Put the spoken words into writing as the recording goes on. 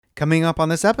Coming up on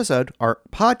this episode, our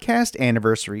podcast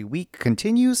anniversary week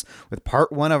continues with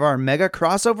part 1 of our mega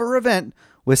crossover event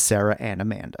with Sarah and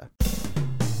Amanda.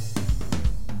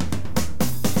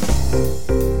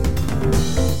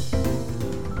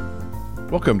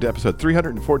 Welcome to episode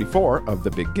 344 of the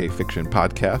Big Gay Fiction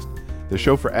Podcast, the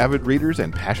show for avid readers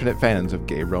and passionate fans of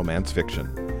gay romance fiction.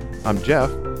 I'm Jeff,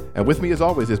 and with me as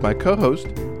always is my co-host,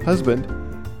 husband,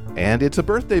 and it's a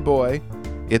birthday boy.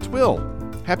 It's Will.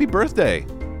 Happy birthday.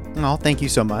 Oh, thank you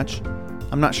so much.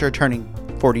 I'm not sure turning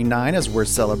 49 is worth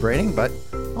celebrating, but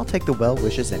I'll take the well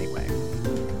wishes anyway.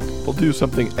 We'll do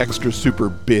something extra super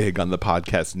big on the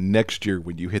podcast next year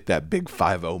when you hit that big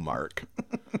 50 mark.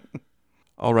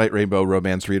 All right, Rainbow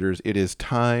Romance readers, it is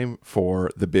time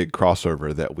for the big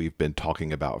crossover that we've been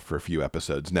talking about for a few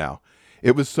episodes now.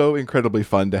 It was so incredibly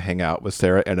fun to hang out with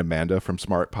Sarah and Amanda from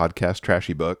Smart Podcast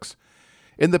Trashy Books.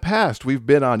 In the past, we've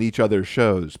been on each other's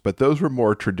shows, but those were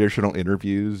more traditional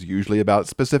interviews, usually about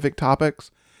specific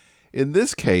topics. In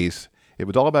this case, it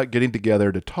was all about getting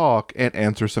together to talk and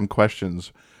answer some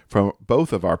questions from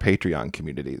both of our Patreon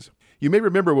communities. You may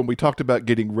remember when we talked about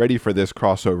getting ready for this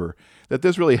crossover that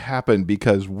this really happened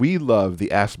because we love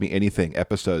the Ask Me Anything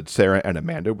episode Sarah and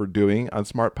Amanda were doing on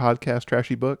Smart Podcast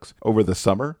Trashy Books over the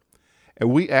summer. And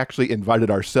we actually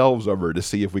invited ourselves over to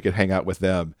see if we could hang out with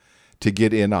them to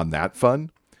get in on that fun.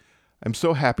 I'm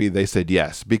so happy they said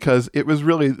yes, because it was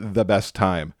really the best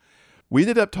time. We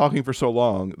ended up talking for so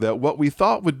long that what we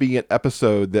thought would be an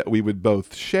episode that we would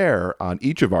both share on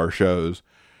each of our shows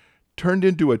turned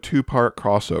into a 2-part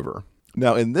crossover.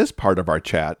 Now, in this part of our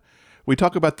chat, we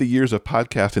talk about the years of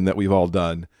podcasting that we've all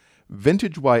done,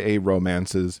 vintage YA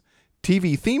romances,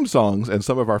 TV theme songs and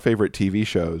some of our favorite TV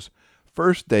shows,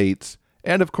 first dates,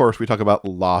 and of course, we talk about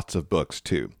lots of books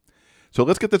too. So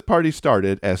let's get this party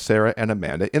started as Sarah and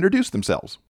Amanda introduce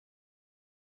themselves.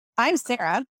 I'm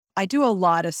Sarah. I do a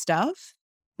lot of stuff,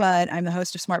 but I'm the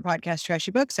host of Smart Podcast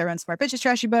Trashy Books. I run Smart Bitches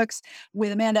Trashy Books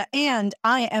with Amanda, and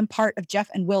I am part of Jeff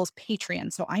and Will's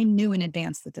Patreon. So I knew in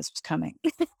advance that this was coming.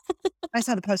 I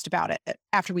saw the post about it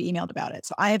after we emailed about it.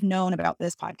 So I have known about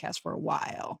this podcast for a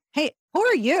while. Hey, who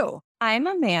are you? I'm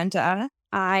Amanda.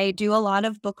 I do a lot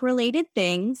of book-related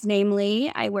things.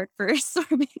 Namely, I work for Smart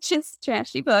Bitches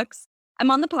Trashy Books. I'm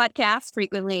on the podcast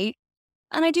frequently,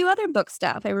 and I do other book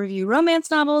stuff. I review romance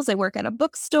novels. I work at a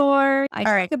bookstore. I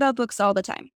talk about books all the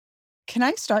time. Can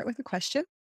I start with a question?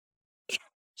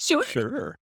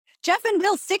 Sure. Jeff and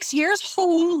Will, 6 years?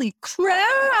 Holy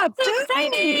crap! So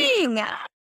exciting!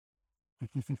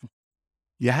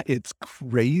 Yeah, it's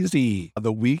crazy.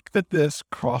 The week that this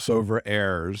crossover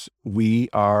airs, we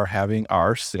are having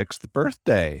our 6th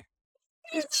birthday.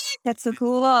 That's so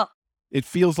cool. It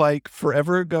feels like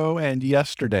forever ago and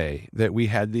yesterday that we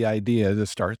had the idea to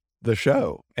start the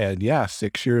show. And yeah,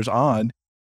 6 years on,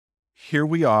 here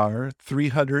we are,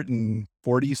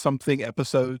 340 something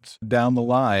episodes down the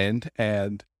line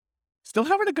and still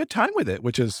having a good time with it,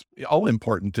 which is all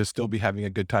important to still be having a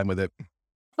good time with it.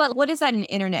 But what is that in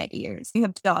internet years? You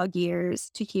have dog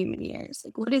years to human years.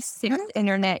 Like, what is 6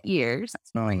 internet years?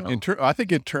 I think when I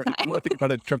think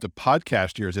about it in terms of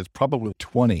podcast years, it's probably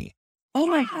 20. Oh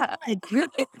my God.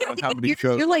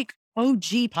 You're like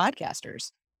OG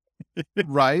podcasters.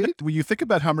 Right? When you think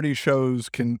about how many shows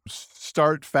can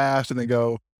start fast and then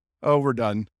go, oh, we're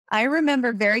done. I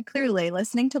remember very clearly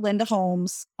listening to Linda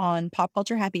Holmes on Pop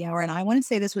Culture Happy Hour, and I want to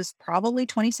say this was probably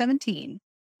 2017,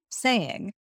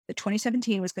 saying that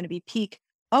 2017 was going to be peak.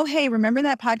 Oh, hey, remember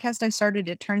that podcast I started?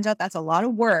 It turns out that's a lot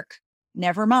of work.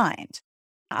 Never mind.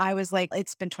 I was like,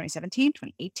 it's been 2017,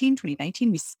 2018,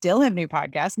 2019. We still have new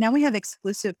podcasts. Now we have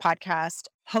exclusive podcast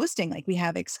hosting. Like we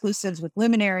have exclusives with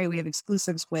Luminary. We have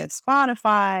exclusives with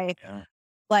Spotify. Yeah.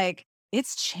 Like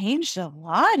it's changed a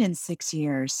lot in 6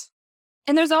 years.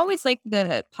 And there's always like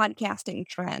the podcasting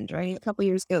trend, right? A couple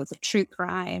years ago, it was like true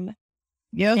crime.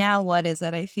 Yeah. Now what is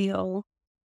it? I feel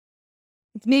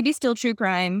it's maybe still true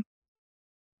crime.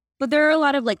 But there are a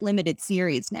lot of like limited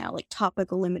series now, like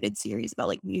topical limited series about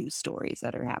like news stories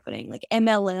that are happening, like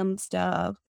MLM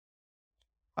stuff.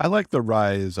 I like the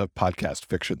rise of podcast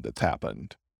fiction that's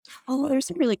happened. Oh, there's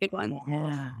some really good ones.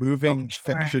 Yeah. Moving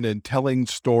fiction and telling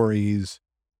stories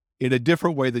in a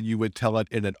different way than you would tell it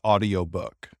in an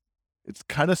audiobook. It's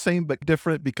kind of same but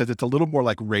different because it's a little more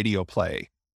like radio play.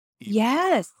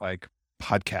 Yes. Like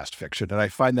podcast fiction. And I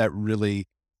find that really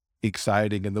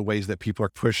exciting in the ways that people are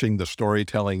pushing the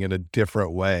storytelling in a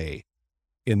different way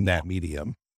in that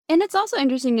medium. And it's also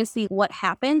interesting to see what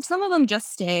happens. Some of them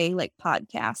just stay like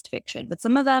podcast fiction, but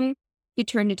some of them get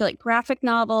turned into like graphic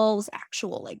novels,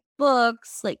 actual like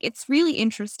books. Like it's really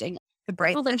interesting. The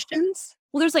Bright Legends.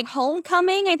 Well, there's like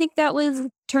Homecoming. I think that was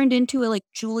turned into a like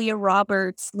Julia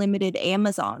Roberts limited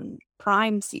Amazon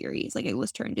Prime series. Like it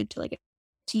was turned into like a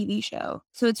TV show.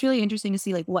 So it's really interesting to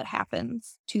see like what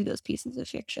happens to those pieces of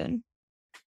fiction.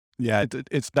 Yeah,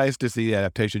 it's nice to see the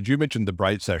adaptations. You mentioned the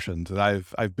Bright Sessions, and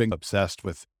I've been obsessed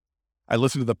with. I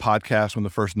listened to the podcast when the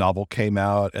first novel came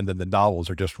out, and then the novels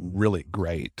are just really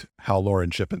great. How Lauren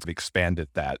Shippens expanded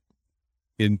that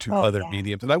into other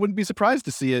mediums, and I wouldn't be surprised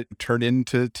to see it turn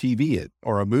into TV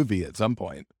or a movie at some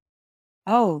point.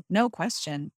 Oh, no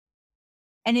question.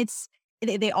 And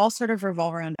they all sort of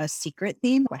revolve around a secret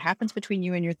theme. What happens between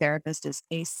you and your therapist is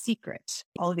a secret.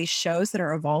 All of these shows that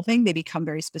are evolving, they become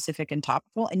very specific and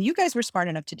topical. And you guys were smart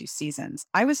enough to do seasons.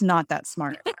 I was not that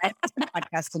smart. I listen to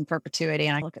podcasts in perpetuity,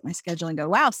 and I look at my schedule and go,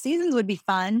 wow, seasons would be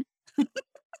fun.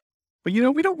 But you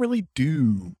know, we don't really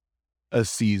do a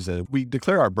season. We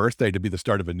declare our birthday to be the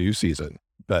start of a new season,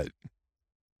 but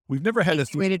we've never had a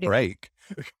season break.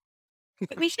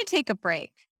 But we should take a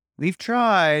break. We've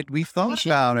tried. We've thought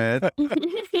about it.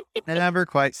 It never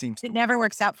quite seems. It never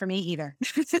works out for me either.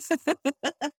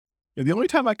 Yeah, the only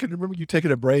time I can remember you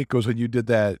taking a break was when you did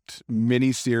that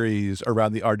mini series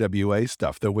around the RWA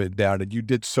stuff that went down, and you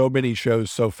did so many shows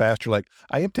so fast. You're like,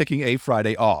 I am taking a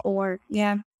Friday off.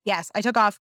 Yes, I took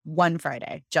off one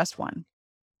Friday, just one.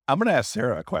 I'm going to ask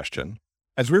Sarah a question.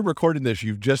 As we're recording this,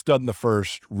 you've just done the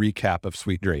first recap of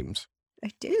Sweet Dreams. I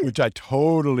did. Which I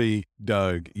totally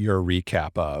dug your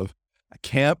recap of. I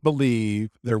can't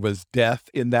believe there was death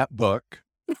in that book.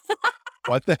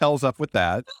 What the hell's up with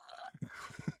that?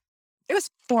 It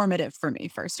was formative for me,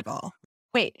 first of all.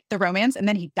 Wait, the romance, and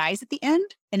then he dies at the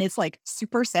end, and it's like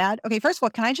super sad. Okay, first of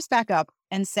all, can I just back up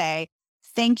and say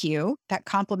thank you? That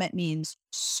compliment means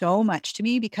so much to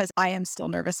me because I am still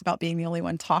nervous about being the only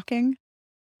one talking.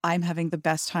 I'm having the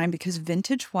best time because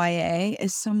vintage YA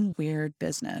is some weird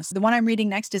business. The one I'm reading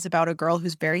next is about a girl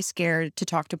who's very scared to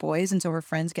talk to boys. And so her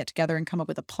friends get together and come up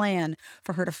with a plan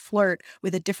for her to flirt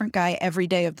with a different guy every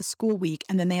day of the school week.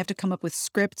 And then they have to come up with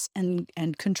scripts and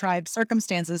contrived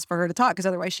circumstances for her to talk because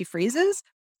otherwise she freezes.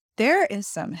 There is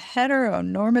some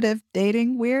heteronormative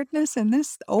dating weirdness in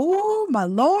this. Oh, my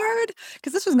Lord.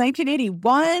 Because this was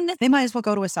 1981. They might as well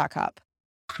go to a sock hop.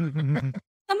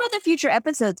 Some of the future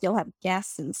episodes, you'll have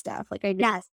guests and stuff. Like I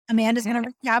guess Amanda's going to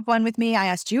recap one with me. I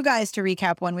asked you guys to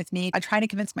recap one with me. I try to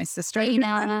convince my sister.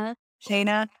 Shayna.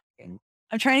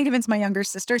 I'm trying to convince my younger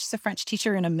sister. She's a French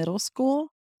teacher in a middle school.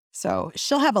 So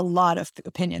she'll have a lot of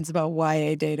opinions about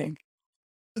YA dating.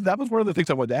 That was one of the things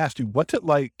I wanted to ask you. What's it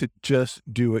like to just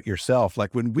do it yourself?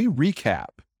 Like when we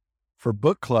recap for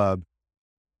book club,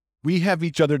 we have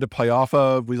each other to play off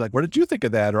of. We're like, what did you think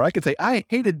of that? Or I could say, I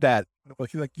hated that.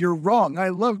 Like, you're wrong. I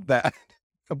love that.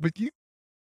 But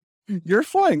you're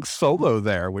flying solo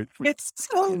there. It's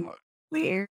so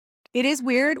weird. It is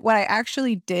weird. What I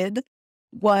actually did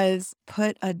was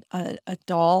put a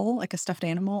doll, like a stuffed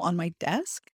animal, on my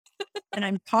desk, and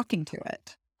I'm talking to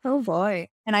it. Oh boy.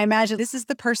 And I imagine this is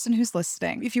the person who's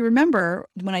listening. If you remember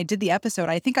when I did the episode,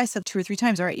 I think I said 2 or 3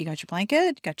 times, all right, you got your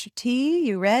blanket, you got your tea,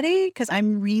 you ready? Because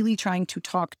I'm really trying to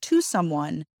talk to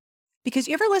someone. Because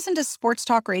you ever listen to sports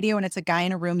talk radio and it's a guy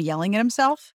in a room yelling at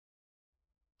himself?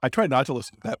 I try not to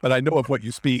listen to that, but I know of what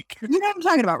you speak. You know what I'm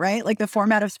talking about, right? Like the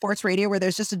format of sports radio where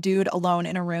there's just a dude alone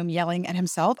in a room yelling at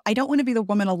himself. I don't want to be the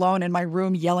woman alone in my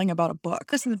room yelling about a book.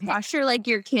 Listen, I'm sure like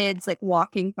your kids like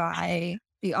walking by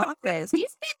the office.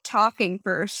 He's been talking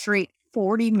for a straight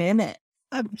 40 minutes.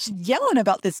 I'm just yelling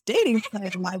about this dating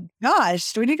site. My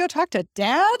gosh, do we need to go talk to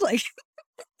dad? Like,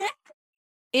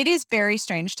 it is very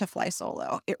strange to fly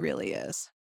solo. It really is.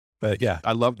 But yeah,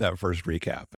 I love that first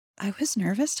recap. I was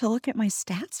nervous to look at my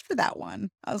stats for that one.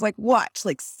 I was like, watch,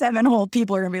 like 7 whole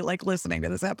people are going to be like listening to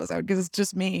this episode because it's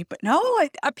just me. But no,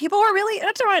 people are really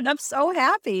into it. I'm so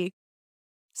happy.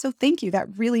 So thank you. That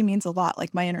really means a lot.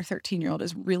 Like my inner 13-year-old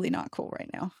is really not cool right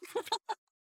now.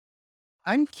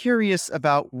 I'm curious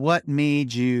about what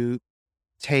made you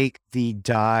take the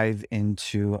dive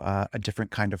into a different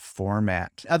kind of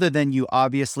format. Other than you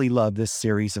obviously love this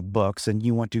series of books and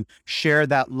you want to share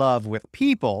that love with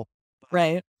people.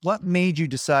 Right. What made you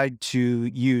decide to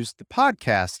use the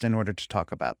podcast in order to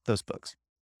talk about those books?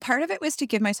 Part of it was to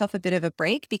give myself a bit of a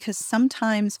break because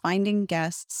sometimes finding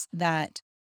guests that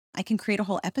I can create a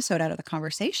whole episode out of the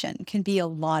conversation can be a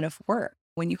lot of work.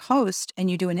 When you host and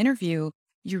you do an interview,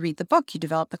 you read the book, you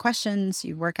develop the questions,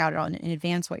 you work out in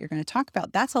advance what you're going to talk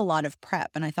about. That's a lot of prep.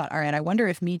 And I thought, all right, I wonder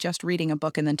if me just reading a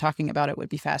book and then talking about it would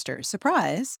be faster.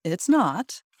 Surprise, it's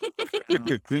not.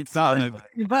 It's not a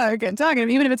book and talking,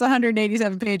 even if it's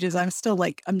 187 pages, I'm still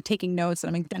like, I'm taking notes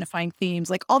and I'm identifying themes,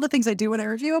 like all the things I do when I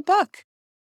review a book.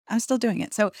 I'm still doing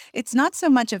it. So it's not so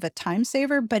much of a time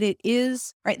saver, but it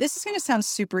is, right? This is going to sound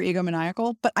super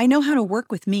egomaniacal, but I know how to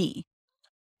work with me.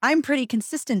 I'm pretty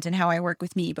consistent in how I work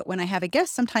with me, but when I have a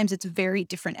guest, sometimes it's very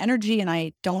different energy and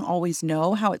I don't always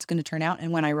know how it's going to turn out.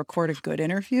 And when I record a good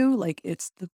interview, like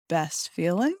it's the best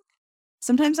feeling.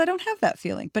 Sometimes I don't have that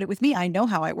feeling, but with me, I know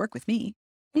how I work with me.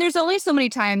 And there's only so many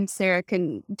times Sarah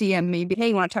can DM me, hey,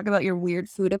 you want to talk about your weird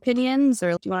food opinions?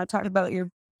 Or do you want to talk about your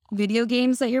video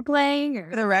games that you're playing?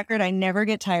 For Or the record, I never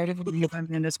get tired of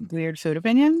Amanda's weird food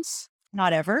opinions.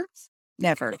 Not ever.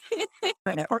 Never.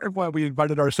 That's part of why we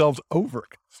invited ourselves over.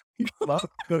 We love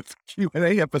those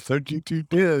Q&A episodes you two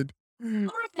did.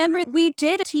 remember, we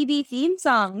did TV theme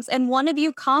songs and one of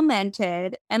you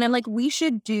commented, and I'm like, we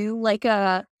should do like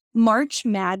a March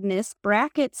Madness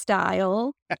bracket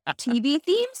style TV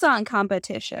theme song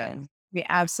competition. We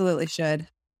absolutely should.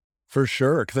 For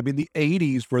sure. Because I mean, the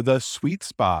 80s were the sweet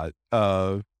spot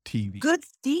of TV Good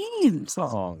themes.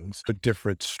 songs, but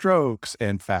different strokes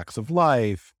and facts of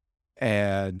life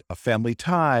and Family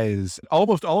Ties,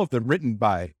 almost all of them written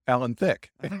by Alan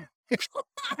Thicke.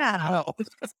 Yeah.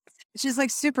 It's just like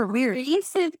super weird.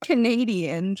 Recent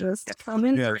Canadian just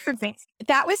coming. Yeah.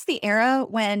 That was the era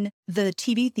when the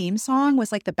TV theme song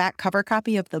was like the back cover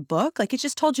copy of the book. Like it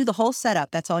just told you the whole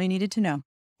setup. That's all you needed to know.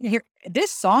 Here,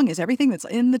 this song is everything that's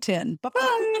in the tin.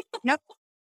 Bye-bye. Yep.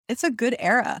 It's a good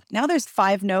era. Now there's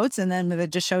 5 notes and then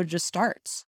the show just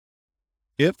starts.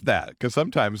 If that, because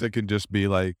sometimes it can just be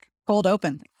like, Cold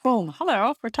open. Boom.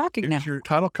 Hello. We're talking now. here's your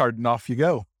title card and off you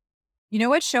go. You know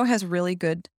what show has really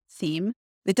good theme?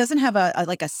 It doesn't have a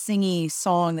like a singy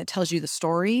song that tells you the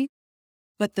story,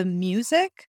 but the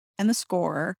music and the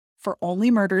score for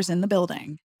Only Murders in the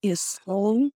Building is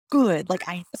so good. Like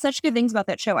Such good things about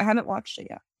that show. I haven't watched it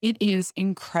yet. it is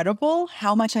incredible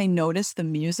how much I notice the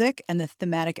music and the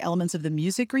thematic elements of the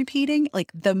music repeating.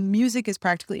 Like the music is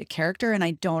practically a character and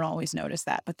I don't always notice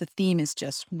that, but the theme is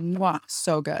just mwah,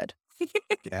 so good.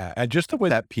 Yeah. And just the way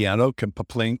that piano can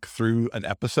plink through an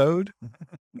episode.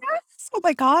 Yes. Oh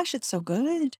my gosh, it's so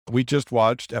good. We just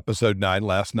watched episode 9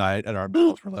 last night and our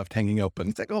mouths were left hanging open.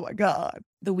 It's like, oh my God.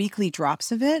 The weekly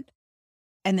drops of it.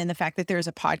 And then the fact that there's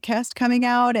a podcast coming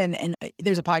out and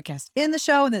there's a podcast in the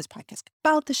show and there's a podcast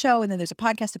about the show and then there's a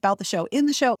podcast about the show in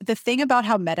the show. The thing about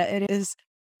how meta it is,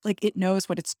 like it knows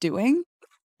what it's doing.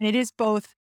 And it is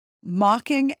both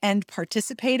mocking and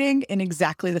participating in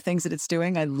exactly the things that it's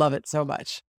doing. I love it so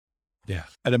much. Yeah.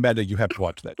 And Amanda, you have to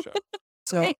watch that show.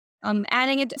 So I'm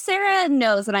adding it. Sarah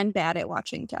knows that I'm bad at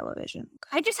watching television.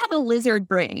 I just have a lizard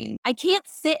brain. I can't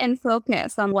sit and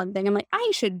focus on one thing. I'm like,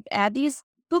 I should add these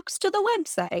books to the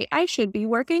website. I should be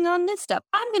working on this stuff.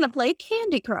 I'm going to play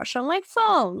Candy Crush on my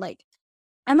phone. Like,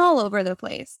 I'm all over the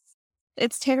place.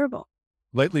 It's terrible.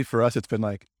 Lately for us, it's been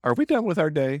like, are we done with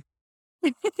our day?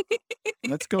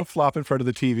 Let's go flop in front of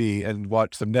the TV and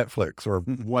watch some Netflix or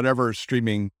whatever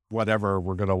streaming, whatever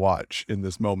we're going to watch in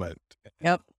this moment.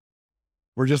 Yep.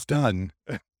 We're just done.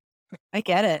 I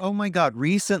get it. Oh my God.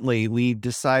 Recently, we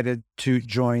decided to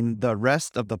join the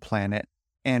rest of the planet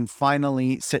and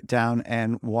finally sit down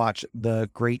and watch the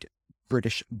Great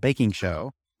British Baking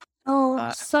Show,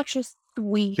 Oh, such a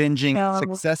sweet binging show.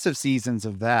 successive seasons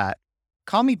of that.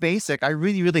 Call Me Basic. I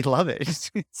really, really love it.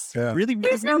 It's Yeah. really, really,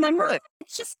 Just really remember, good.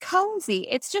 it's just cozy.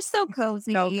 It's just so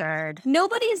cozy. good.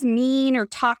 Nobody's mean or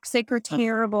toxic or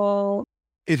terrible.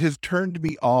 It has turned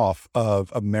me off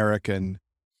of American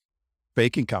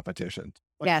baking competitions.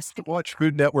 Yes. I watch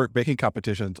Food Network baking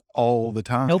competitions all the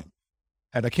time. Nope.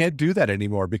 And I can't do that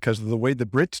anymore because of the way the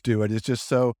Brits do it. It's just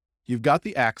so, you've got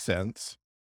the accents.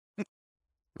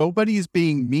 Nobody's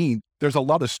being mean. There's a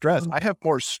lot of stress. I have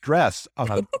more stress on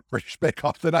a British Bake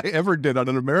Off than I ever did on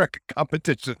an American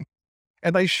competition.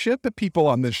 And I ship at people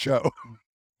on this show.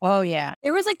 Oh, yeah.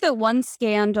 There was like the one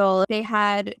scandal. They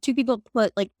had 2 people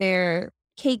put like their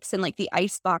cakes in like the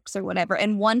ice box or whatever.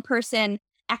 And one person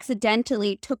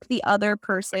accidentally took the other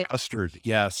person. Custard,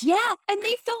 yes. Yeah. And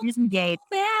they felt Gate.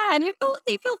 bad.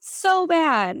 They felt so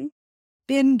bad.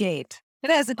 Bingate. It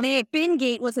has a name.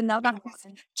 Bingate was another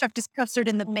person. Chucked his custard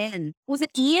in the bin. Was it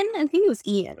Ian? I think it was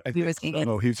Ian. I He was think eating.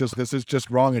 so. He's just, this is just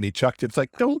wrong. And he chucked it. It's like,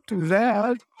 don't do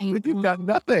that. You've got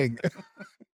nothing.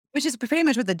 Which is pretty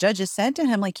much what the judges said to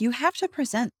him. Like, you have to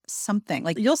present something.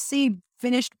 Like, you'll see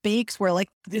finished bakes where, like,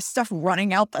 this stuff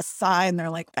running out the side, and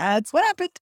they're like, that's what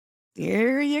happened.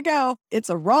 Here you go. It's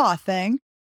a raw thing.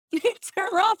 It's a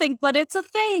raw thing, but it's a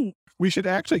thing. We should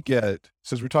actually get,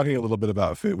 since we're talking a little bit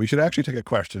about food, we should actually take a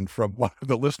question from one of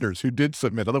the listeners who did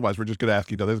submit. Otherwise, we're just going to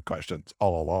ask each other questions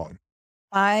all along.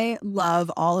 I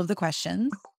love all of the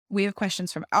questions. We have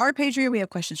questions from our Patreon. We have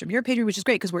questions from your Patreon, which is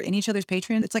great because we're in each other's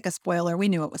Patreon. It's like a spoiler. We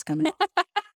knew it was coming.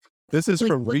 This is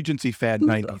Like, from what Regency Fan food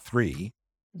 93.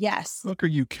 Yes. Book, are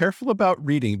you careful about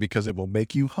reading because it will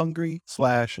make you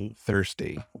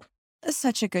hungry/thirsty? That's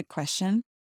such a good question.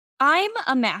 I'm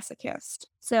a masochist,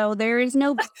 so there is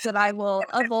no book that I will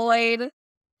avoid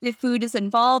if food is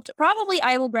involved. Probably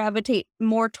I will gravitate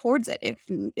more towards it if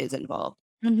food is involved.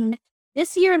 Mm-hmm.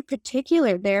 This year in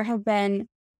particular, there have been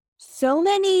so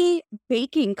many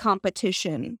baking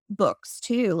competition books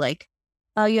too. Like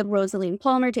you have Rosaline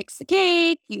Palmer Takes the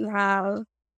Cake, you have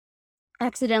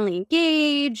Accidentally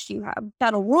Engaged, you have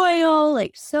Battle Royal,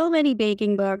 like so many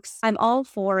baking books. I'm all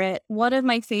for it. One of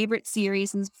my favorite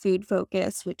series is Food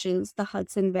Focus, which is the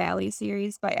Hudson Valley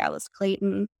series by Alice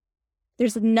Clayton.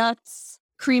 There's nuts,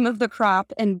 cream of the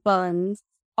crop, and buns.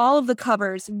 All of the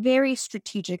covers very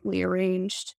strategically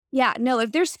arranged. Yeah, no,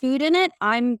 if there's food in it,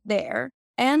 I'm there.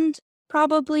 And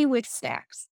probably with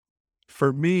snacks.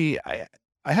 For me, I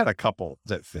had a couple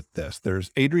that fit this.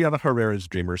 There's Adriana Herrera's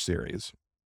Dreamer series,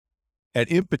 and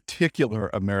in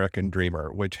particular, American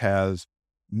Dreamer, which has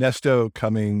Nesto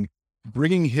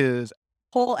bringing his,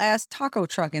 Whole ass taco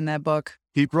truck in that book.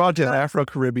 he brought an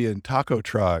Afro-Caribbean taco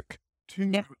truck to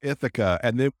Yeah. Ithaca,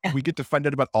 and then we get to find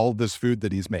out about all this food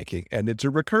that he's making. And it's a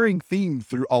recurring theme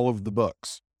through all of the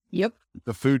books. Yep.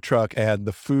 The food truck and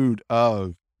the food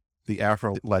of the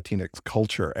Afro-Latinx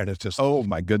culture. And it's just, oh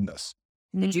my goodness.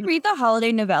 Did you read the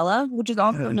holiday novella, which is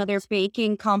also another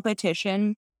baking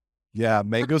competition? Yeah,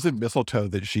 Mangoes and Mistletoe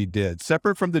that she did,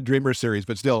 separate from the Dreamer series,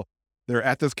 but still, they're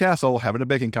at this castle having a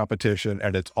baking competition,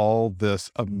 and it's all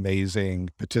this amazing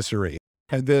patisserie.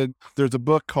 And then there's a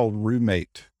book called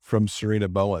Roommate from Serena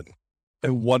Bowen.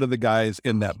 And one of the guys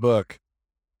in that book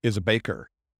is a baker.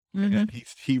 Mm-hmm. And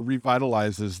he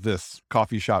revitalizes this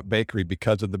coffee shop bakery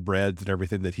because of the breads and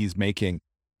everything that he's making.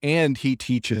 And he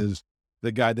teaches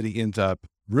the guy that he ends up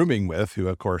rooming with, who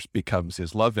of course becomes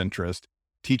his love interest,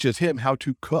 teaches him how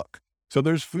to cook. So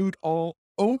there's food all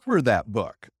over that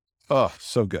book. Oh,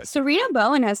 so good. Serena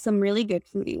Bowen has some really good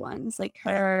foodie ones, like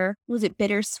her, was it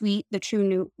Bittersweet, the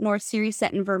True North series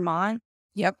set in Vermont?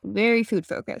 Yep. Very food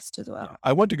focused as well.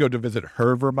 I want to go to visit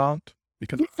her Vermont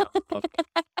because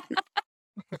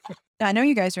I know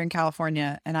you guys are in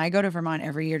California, and I go to Vermont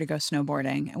every year to go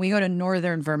snowboarding. And we go to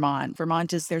northern Vermont.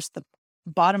 There's the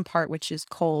bottom part, which is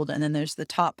cold, and then there's the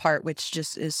top part, which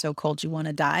just is so cold you want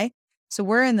to die. So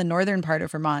we're in the northern part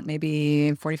of Vermont,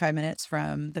 maybe 45 minutes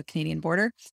from the Canadian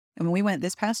border. And when we went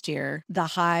this past year, the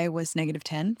high was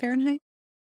 -10 Fahrenheit.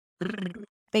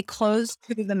 They closed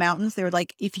the mountains. They were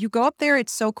like, if you go up there,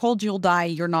 it's so cold you'll die.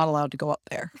 You're not allowed to go up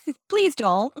there. Please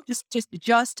don't.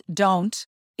 Just don't.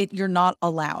 You're not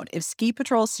allowed. If ski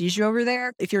patrol sees you over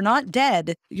there, if you're not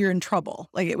dead, you're in trouble.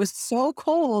 Like, it was so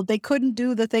cold, they couldn't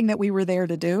do the thing that we were there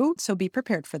to do. So be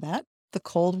prepared for that. The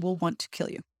cold will want to kill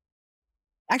you.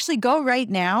 Actually, go right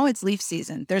now. It's leaf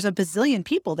season. There's a bazillion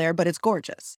people there, but it's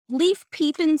gorgeous. Leaf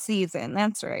peeping season.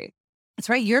 That's right. That's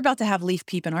right. You're about to have leaf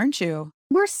peeping, aren't you?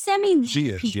 We're semi she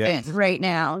is, peeping yes. right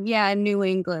now. Yeah, in New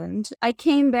England. I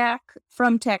came back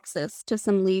from Texas to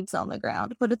some leaves on the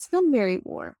ground, but it's still very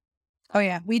warm. Oh,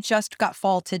 yeah. We just got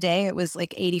fall today. It was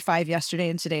like 85 yesterday,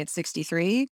 and today it's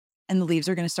 63. And the leaves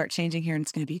are going to start changing here, and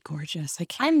it's going to be gorgeous. I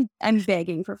can't. I'm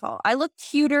begging for fall. I look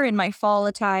cuter in my fall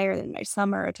attire than my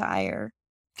summer attire.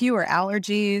 Fewer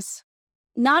allergies.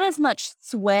 Not as much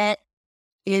sweat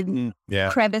in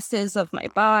crevices of my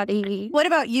body. What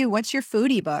about you? What's your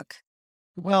foodie book?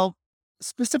 Well,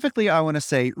 specifically, I want to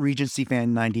say Regency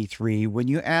Fan 93. When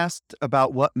you asked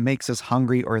about what makes us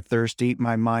hungry or thirsty,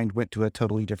 my mind went to a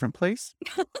totally different place.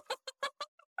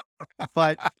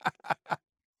 But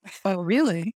Oh,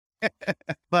 really?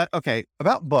 But okay,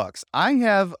 about books, I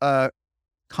have a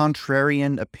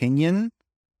contrarian opinion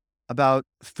about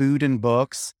food and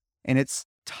books, and it's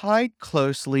tied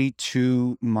closely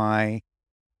to my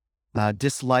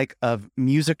dislike of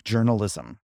music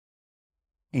journalism.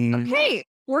 And Okay,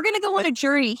 we're going to go on a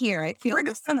journey here. I feel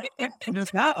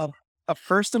a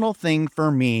personal thing for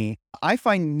me, I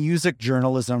find music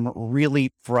journalism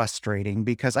really frustrating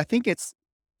because I think it's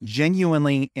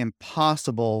genuinely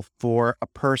impossible for a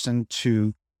person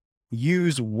to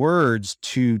use words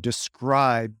to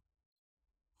describe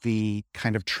the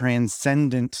kind of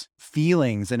transcendent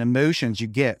feelings and emotions you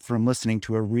get from listening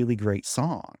to a really great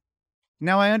song.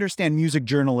 Now, I understand music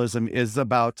journalism is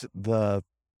about the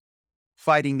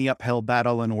fighting the uphill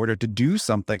battle in order to do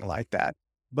something like that.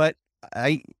 But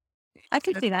I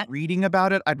could see that. reading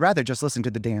about it, I'd rather just listen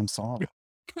to the damn song.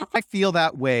 I feel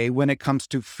that way when it comes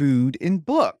to food in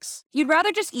books. You'd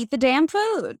rather just eat the damn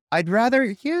food. I'd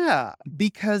rather,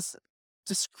 because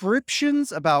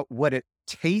descriptions about what it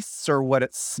tastes or what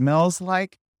it smells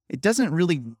like, it doesn't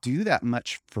really do that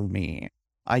much for me.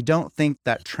 I don't think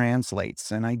that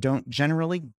translates, and I don't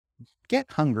generally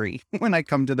get hungry when I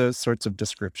come to those sorts of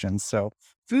descriptions. So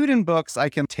food and books, I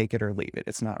can take it or leave it.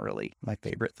 It's not really my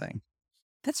favorite thing.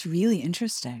 That's really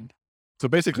interesting. So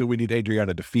basically, we need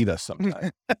Adriana to feed us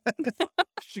sometime.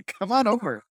 Come on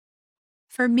over.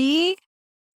 For me,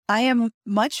 I am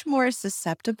much more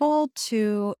susceptible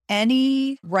to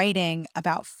any writing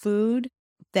about food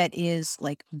that is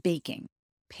like baking,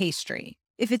 pastry.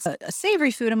 If it's a savory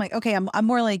food, I'm like, okay, I'm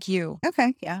more like you.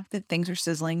 Okay, yeah, the things are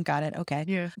sizzling. Got it. Okay.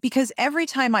 Yeah. Because every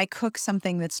time I cook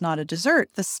something that's not a dessert,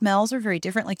 the smells are very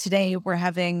different. Like today, we're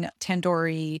having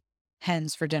tandoori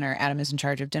hens for dinner. Adam is in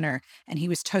charge of dinner, and he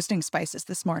was toasting spices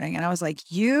this morning. And I was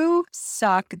like, you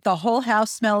suck. The whole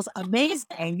house smells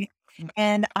amazing.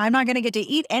 And I'm not going to get to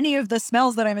eat any of the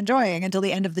smells that I'm enjoying until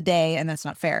the end of the day. And that's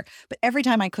not fair. But every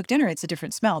time I cook dinner, it's a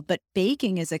different smell. But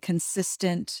baking is a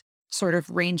consistent sort of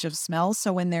range of smells.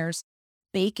 So when there's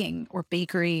baking or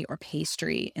bakery or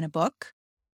pastry in a book,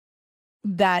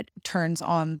 that turns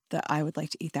on the I would like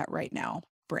to eat that right now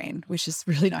brain, which is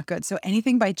really not good. So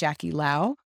anything by Jackie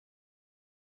Lau,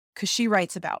 because she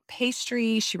writes about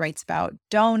pastry, she writes about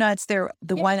donuts. They're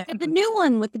the one, The new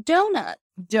one with the donut.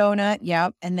 donut,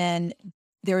 yep. And then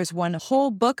there was one whole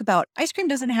book about ice cream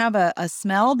doesn't have a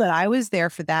smell, but I was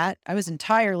there for that. I was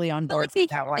entirely on board with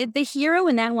that one. The hero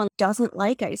in that one doesn't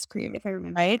like ice cream, if I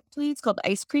remember. Right? It's called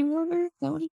Ice Cream Lover. Is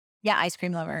that what Yeah, Ice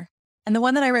Cream Lover. And the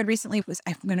one that I read recently was,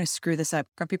 I'm going to screw this up,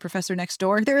 Grumpy Professor Next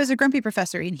Door. There is a Grumpy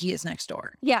Professor and he is next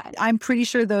door. Yeah. I'm pretty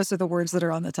sure those are the words that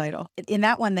are on the title. In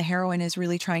that one, the heroine is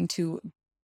really trying to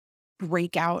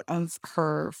break out of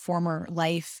her former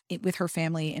life with her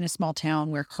family in a small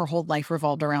town where her whole life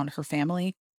revolved around her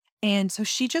family. And so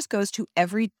she just goes to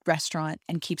every restaurant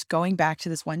and keeps going back to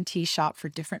this one tea shop for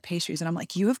different pastries. And I'm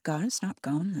like, you have got to stop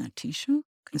going to that tea shop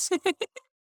because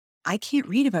I can't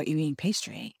read about you eating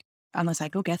pastry unless I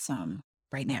go get some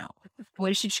right now.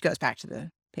 What if she just goes back to the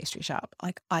pastry shop?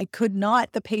 Like I could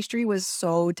not. The pastry was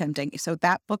so tempting. So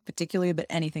that book particularly, but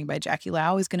anything by Jackie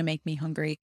Lau is going to make me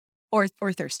hungry or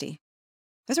thirsty.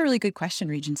 That's a really good question,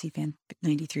 Regency Fan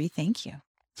 93. Thank you.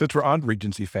 Since we're on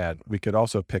Regency Fan, we could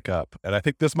also pick up, and I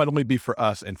think this might only be for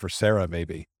us and for Sarah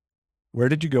maybe. Where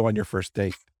did you go on your first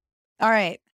date? All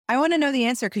right. I want to know the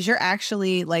answer because you're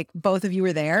actually like both of you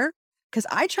were there. Because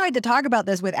I tried to talk about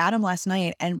this with Adam last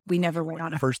night and we never went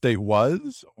on First date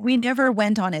was? We never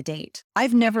went on a date.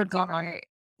 I've never gone on it.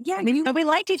 Yeah, maybe we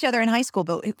liked each other in high school,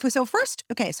 but so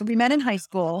we met in high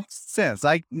school. Sense.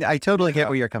 I totally get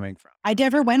where you're coming from. I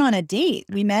never went on a date.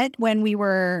 We met when we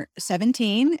were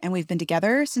 17 and we've been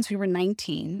together since we were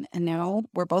 19 and now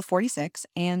we're both 46.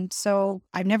 And so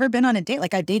I've never been on a date.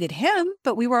 Like I dated him,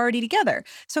 but we were already together.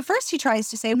 So first he tries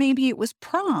to say maybe it was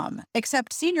prom,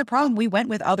 except senior prom, we went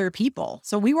with other people.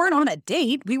 So we weren't on a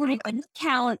date. We were I don't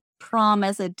count prom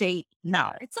as a date.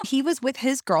 No, he was with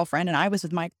his girlfriend and I was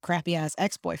with my crappy ass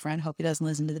ex-boyfriend. Hope he doesn't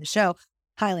listen to the show.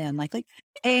 Highly unlikely.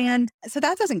 And so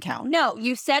that doesn't count. No,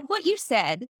 you said what you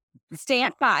said.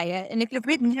 Stand by it. And if you've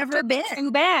never been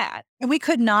too bad. And we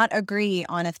could not agree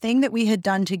on a thing that we had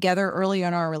done together early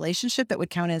in our relationship that would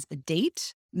count as a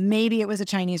date. Maybe it was a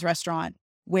Chinese restaurant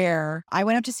where I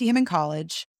went up to see him in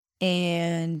college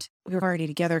and we were already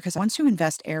together because once you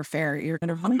invest airfare, you're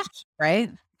going to, right?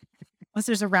 Once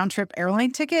there's a round trip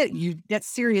airline ticket, you get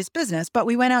serious business. But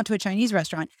we went out to a Chinese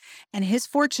restaurant and his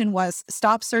fortune was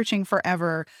stop searching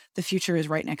forever. The future is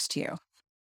right next to you.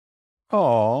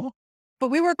 Oh, But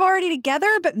we were already together,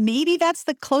 but maybe that's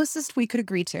the closest we could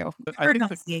agree to. I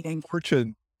think the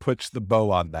fortune puts the bow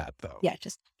on that though. Yeah,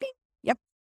 just beep. Yep.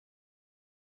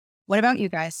 What about you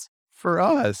guys? For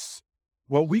us,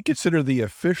 what we consider the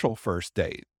official first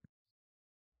date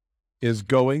is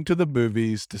going to the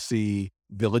movies to see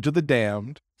Village of the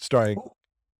Damned, starring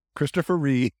Christopher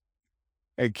Reeve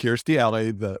and Kirstie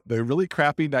Alley, the really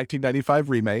crappy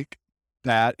 1995 remake.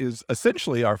 That is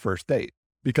essentially our first date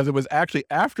because it was actually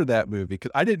after that movie,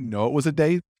 because I didn't know it was a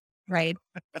date. Right.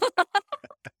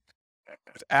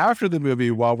 After the movie,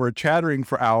 while we're chattering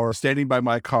for hours, standing by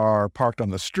my car parked on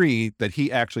the street, that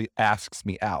he actually asks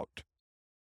me out.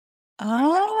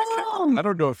 Oh. I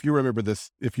don't know if you remember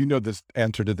this, if you know this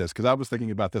answer to this, because I was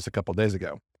thinking about this a couple of days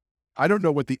ago. I don't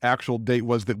know what the actual date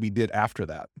was that we did after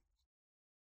that.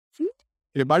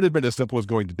 It might have been as simple as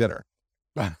going to dinner.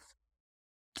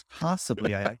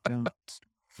 Possibly. I don't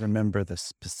remember the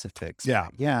specifics. Yeah.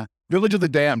 Yeah. Village of the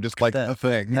Damned, just like a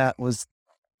thing. That's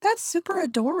super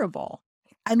adorable.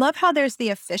 I love how there's the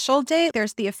official date,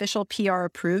 there's the official PR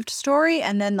approved story,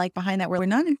 and then like behind that, we're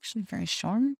not actually very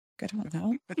sure. I don't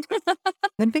know.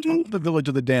 I've told the Village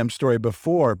of the Damned story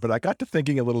before, but I got to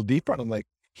thinking a little deeper. And I'm like,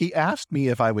 he asked me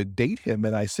if I would date him,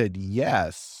 and I said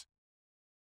yes.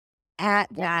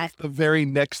 at that. The very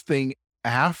next thing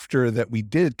after that we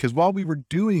did, because while we were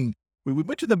doing, we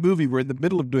went to the movie, we're in the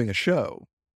middle of doing a show.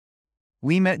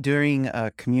 We met during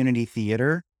a community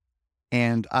theater,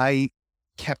 and I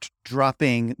kept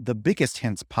dropping the biggest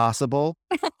hints possible.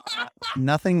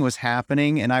 Nothing was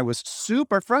happening, and I was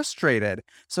super frustrated.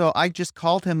 So I just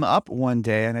called him up one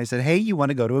day and I said, hey, you want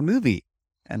to go to a movie?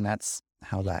 And that's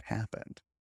how that happened.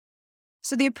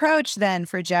 So the approach then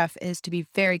for Jeff is to be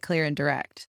very clear and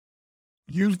direct.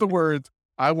 Use the words,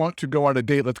 I want to go on a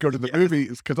date. Let's go to the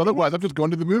movies. Because otherwise I'm just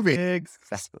going to the movie.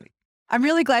 Exactly. I'm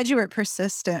really glad you were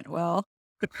persistent, Will.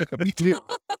 Me too.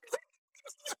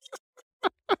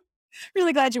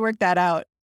 Really glad you worked that out.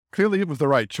 Clearly it was the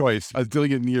right choice. A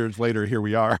zillion years later, here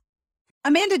we are.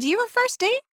 Amanda, do you have a first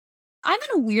date? I'm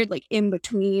in a weird, like,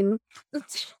 in-between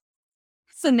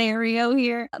scenario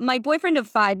here. My boyfriend of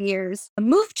 5 years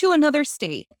moved to another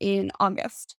state in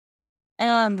August.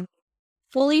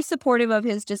 Fully supportive of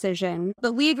his decision.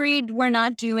 But we agreed we're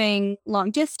not doing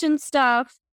long-distance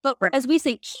stuff. But as we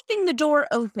say, keeping the door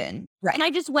open. Right. And I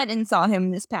just went and saw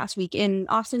him this past week in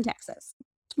Austin, Texas.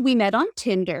 We met on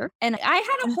Tinder, and I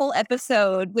had a whole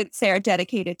episode with Sarah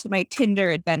dedicated to my Tinder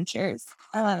adventures.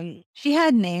 She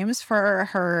had names for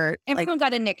her. Everyone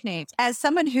got a nickname. As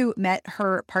someone who met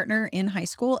her partner in high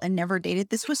school and never dated,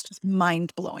 this was just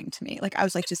mind blowing to me. Like, I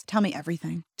was like, just tell me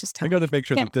everything. Just tell I me. got to make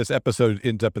sure that this episode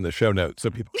ends up in the show notes so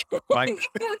people find.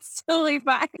 It's totally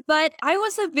fine. But I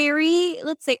was a very,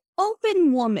 let's say,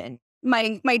 open woman.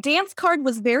 My dance card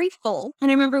was very full.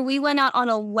 And I remember we went out on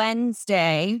a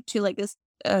Wednesday to like this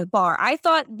bar. I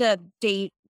thought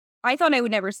I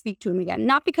would never speak to him again.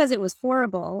 Not because it was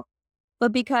horrible,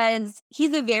 but because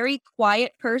he's a very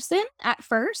quiet person at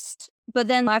first. But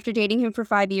then after dating him for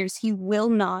 5 years, he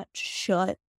will not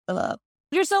shut up.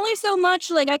 There's only so much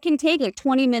like I can take, like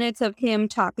 20 minutes of him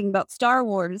talking about Star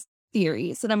Wars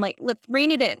theories. And I'm like, let's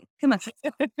rein it in. Come on.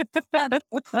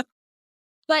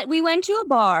 But we went to a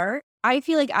bar. I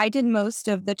feel like I did most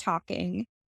of the talking.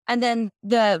 And then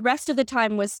the rest of the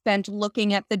time was spent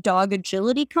looking at the dog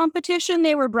agility competition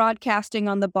they were broadcasting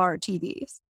on the bar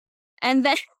TVs. And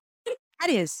then That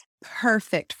is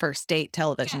perfect first date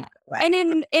television. Yeah.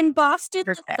 And in Boston,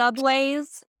 the Perfect.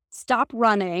 subways stop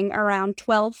running around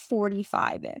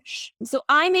 12:45-ish. So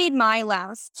I made my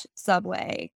last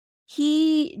subway.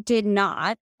 He did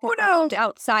not. Oh, no.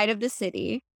 Outside of the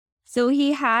city. So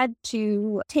he had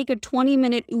to take a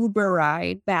 20-minute Uber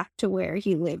ride back to where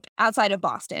he lived outside of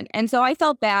Boston. And so I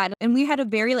felt bad. And we had a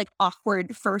very like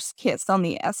awkward first kiss on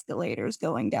the escalators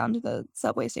going down to the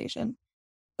subway station.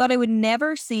 Thought I would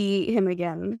never see him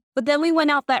again. But then we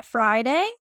went out that Friday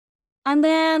and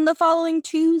then the following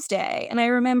Tuesday. And I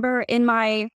remember in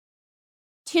my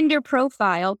Tinder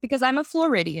profile, because I'm a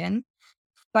Floridian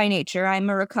by nature, I'm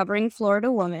a recovering Florida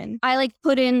woman. I like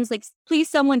put in like, please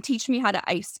someone teach me how to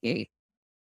ice skate.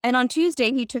 And on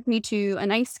Tuesday, he took me to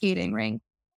an ice skating rink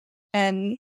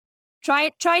and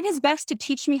tried his best to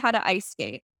teach me how to ice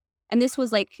skate. And this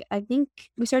was like, I think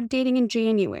we started dating in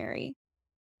January.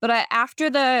 But after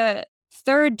the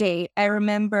third date, I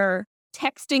remember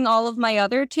texting all of my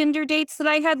other Tinder dates that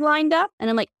I had lined up.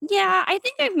 And I'm like, yeah, I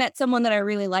think I've met someone that I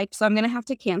really liked, so I'm going to have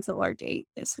to cancel our date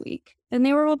this week. And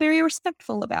they were all very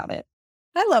respectful about it.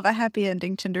 I love a happy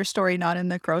ending Tinder story, not in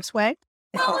the gross way.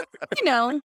 Well, you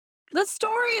know, the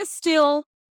story is still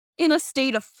in a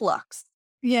state of flux.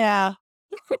 Yeah.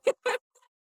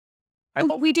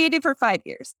 We dated for 5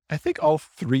 years. I think all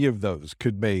three of those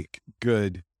could make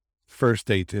good first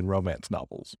dates in romance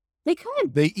novels. They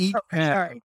could. They each have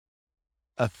Sorry.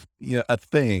 a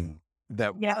thing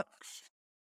that Yeah.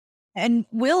 And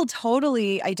Will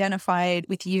totally identified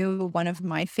with you one of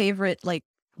my favorite, like,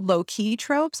 low-key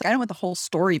tropes. I don't want the whole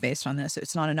story based on this.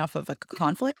 It's not enough of a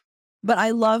conflict. But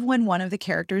I love when one of the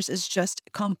characters is just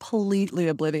completely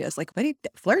oblivious. Like, what?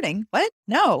 Flirting? What?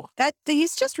 No,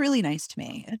 he's just really nice to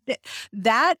me.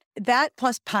 That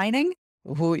plus pining.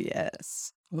 Oh,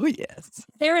 yes. Oh, yes.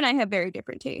 Sarah and I have very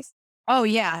different tastes. Oh,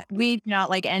 yeah. We not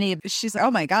like any of. She's like,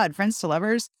 oh my God, friends to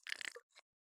lovers.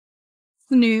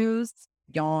 Snooze.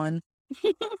 Yawn.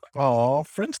 Oh,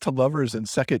 friends to lovers and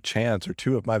second chance are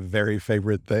two of my very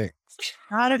favorite things.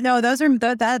 I don't know. Those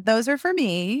are for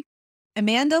me.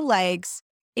 Amanda likes,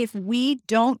 if we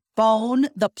don't bone,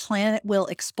 the planet will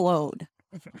explode.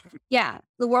 Yeah,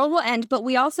 the world will end, but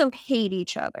we also hate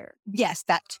each other. Yes,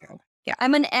 that too. Yeah,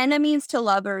 I'm an enemies to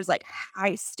lovers, like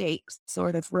high stakes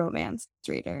sort of romance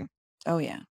reader. Oh,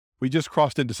 yeah. We just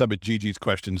crossed into some of Gigi's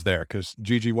questions there because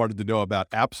Gigi wanted to know about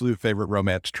absolute favorite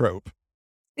romance trope.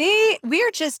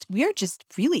 We're just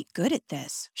really good at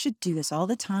this. Should do this all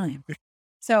the time.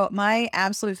 So my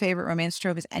absolute favorite romance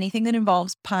trope is anything that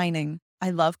involves pining. I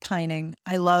love pining.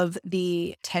 I love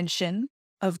the tension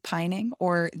of pining,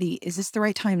 or is this the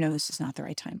right time? No, this is not the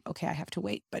right time. Okay, I have to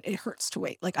wait, but it hurts to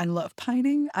wait. Like, I love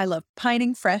pining. I love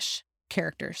pining fresh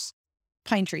characters,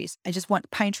 pine trees. I just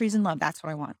want pine trees in love. That's what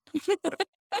I want.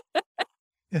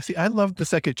 Yeah, see, I love the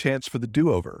second chance for the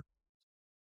do-over.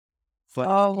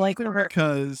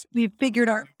 Because we figured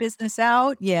our business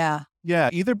out. Yeah. Yeah,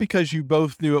 either because you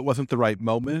both knew it wasn't the right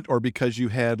moment or because you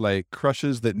had like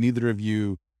crushes that neither of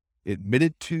you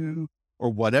admitted to, or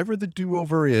whatever the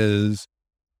do-over is,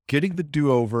 getting the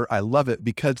do-over, I love it,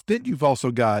 because then you've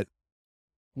also got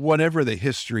whatever the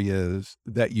history is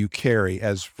that you carry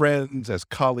as friends, as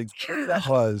colleagues, whatever that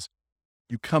was,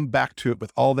 you come back to it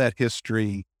with all that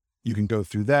history. You can go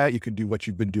through that. You can do what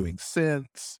you've been doing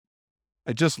since.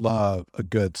 I just love a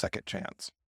good second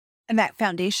chance. And that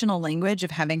foundational language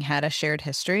of having had a shared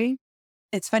history.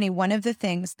 It's funny, one of the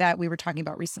things that we were talking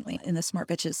about recently in the Smart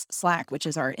Bitches Slack, which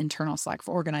is our internal Slack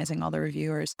for organizing all the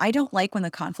reviewers, I don't like when the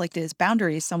conflict is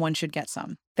boundaries, someone should get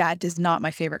some. That is not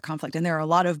my favorite conflict. And there are a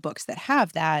lot of books that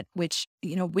have that, which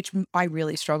I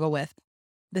really struggle with.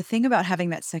 The thing about having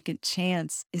that second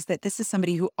chance is that this is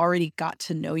somebody who already got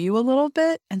to know you a little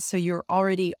bit. And so you're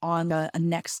already on a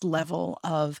next level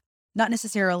of not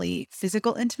necessarily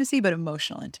physical intimacy, but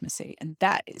emotional intimacy. And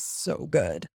that is so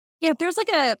good. Yeah, if there's like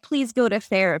a please go to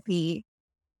therapy,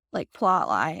 like plot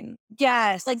line.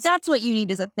 Yes. Like that's what you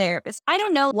need as a therapist. I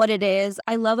don't know what it is.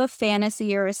 I love a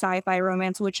fantasy or a sci-fi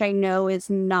romance, which I know is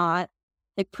not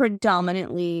like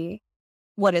predominantly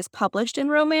what is published in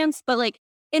romance, but like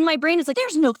in my brain, it's like,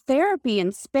 there's no therapy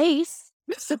in space.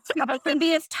 I can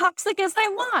be as toxic as I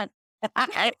want.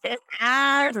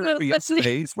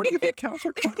 Space? What do you think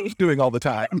Counselor is doing all the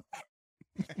time?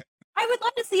 I would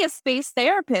love to see a space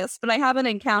therapist, but I haven't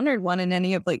encountered one in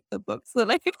any of like the books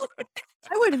that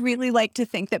I would really like to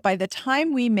think that by the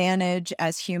time we manage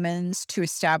as humans to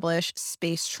establish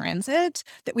space transit,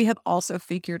 that we have also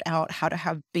figured out how to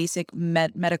have basic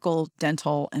medical,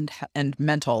 dental, and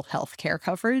mental health care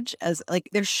coverage. As like,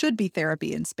 there should be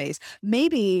therapy in space.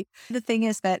 Maybe the thing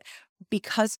is that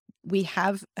because we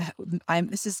have,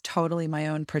 this is totally my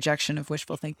own projection of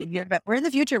wishful thinking here, but we're in the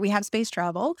future. We have space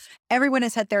travel. Everyone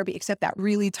has had therapy except that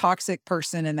really toxic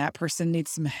person, and that person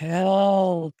needs some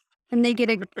help. And they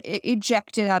get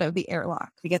ejected out of the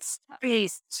airlock. They get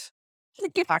spaced.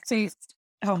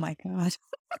 Oh my God.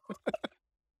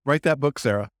 Write that book,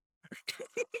 Sarah.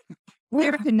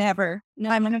 Never. No,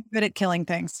 I'm not good at killing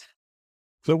things.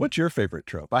 So what's your favorite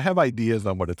trope? I have ideas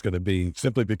on what it's going to be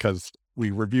simply because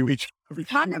we review each. We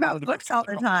talk about books all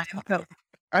the time.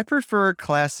 I prefer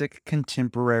classic,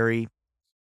 contemporary,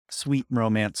 sweet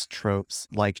romance tropes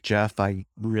like Jeff. I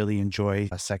really enjoy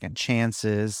second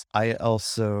chances. I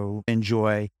also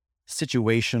enjoy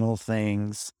situational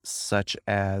things such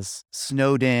as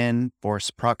snowed in,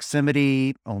 forced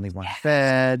proximity, only one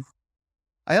fed.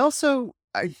 I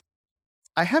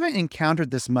haven't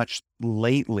encountered this much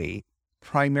lately,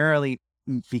 primarily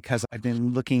because I've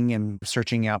been looking and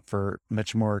searching out for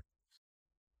much more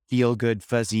feel-good,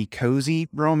 fuzzy, cozy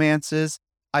romances.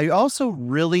 I also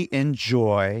really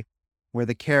enjoy where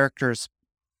the characters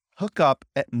hook up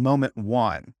at moment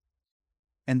one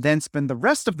and then spend the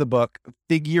rest of the book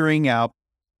figuring out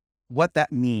what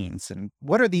that means and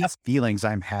what are these feelings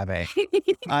I'm having.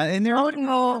 And there are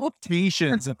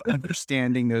limitations of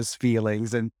understanding those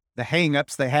feelings and the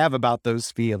hang-ups they have about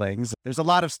those feelings. There's a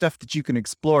lot of stuff that you can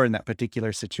explore in that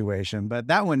particular situation, but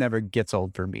that one never gets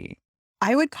old for me.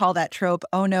 I would call that trope,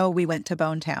 oh no, we went to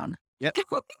Bone Town. Yep.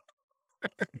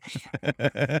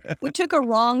 We took a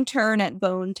wrong turn at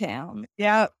Bone Town.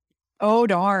 Yeah. Oh,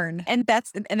 darn. And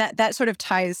that sort of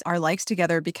ties our likes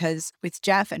together, because with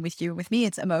Jeff and with you and with me,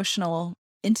 it's emotional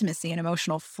intimacy and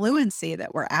emotional fluency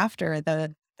that we're after.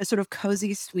 The sort of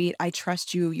cozy, sweet, I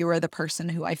trust you, you are the person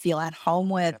who I feel at home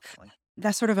with. Definitely.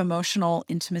 That sort of emotional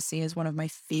intimacy is one of my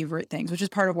favorite things, which is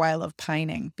part of why I love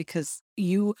pining, because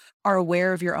you are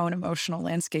aware of your own emotional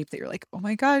landscape, that you're like, oh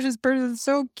my gosh, this person is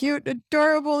so cute and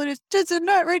adorable, and it's just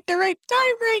not the right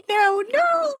time right now.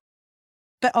 No.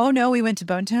 But oh no, we went to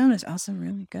Bone Town is also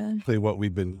really good. What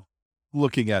we've been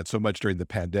looking at so much during the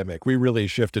pandemic, we really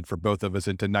shifted for both of us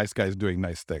into nice guys doing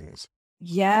nice things.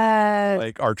 Yeah.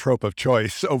 Like our trope of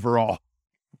choice overall.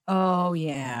 Oh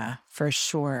yeah, for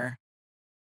sure.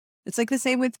 It's like the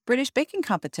same with British baking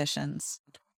competitions.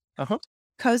 Uh-huh.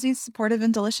 Cozy, supportive,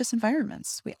 and delicious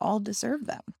environments. We all deserve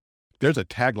them. There's a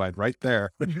tagline right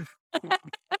there.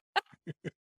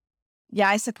 Yeah,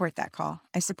 I support that call.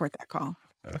 All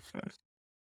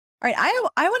right,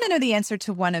 I want to know the answer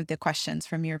to one of the questions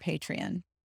from your Patreon.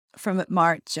 from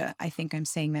March. I think I'm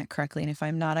saying that correctly. And if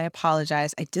I'm not, I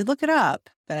apologize. I did look it up,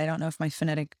 but I don't know if my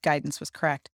phonetic guidance was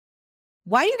correct.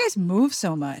 Why do you guys move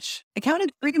so much? I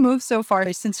counted 3 moves so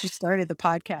far since you started the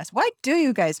podcast. Why do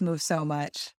you guys move so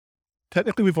much?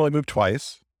 Technically, we've only moved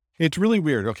twice. It's really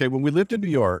weird. Okay, when we lived in New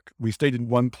York, we stayed in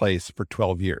one place for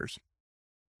 12 years.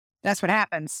 That's what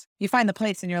happens. You find the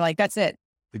place and you're like, that's it.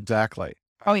 Exactly.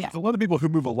 Oh, yeah. There's a lot of people who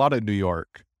move a lot in New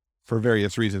York for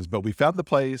various reasons, but we found the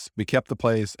place, we kept the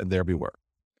place, and there we were.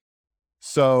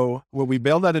 So when we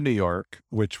bailed out of New York,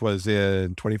 which was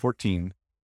in 2014,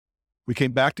 we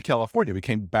came back to California. We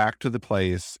came back to the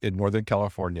place in Northern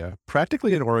California,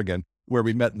 practically in Oregon, where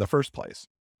we met in the first place.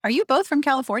 Are you both from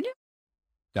California?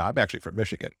 Now, I'm actually from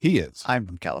Michigan. He is. I'm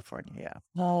from California. Yeah.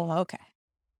 Oh, okay.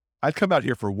 I'd come out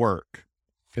here for work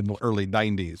in the early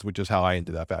 90s, which is how I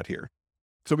ended up out here.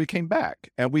 So we came back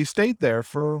and we stayed there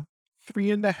for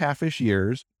 3.5-ish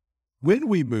years. When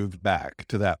we moved back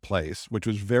to that place, which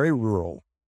was very rural,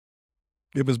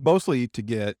 it was mostly to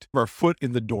get our foot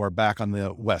in the door back on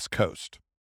the West Coast.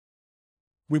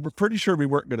 We were pretty sure we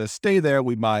weren't going to stay there.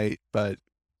 We might, but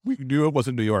we knew it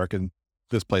wasn't New York and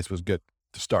this place was good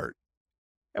to start.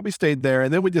 And we stayed there.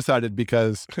 And then we decided,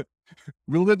 because we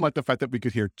really didn't like the fact that we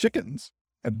could hear chickens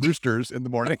and roosters in the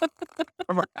morning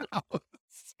from our house.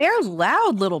 They're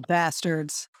loud little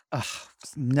bastards. Ugh,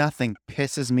 nothing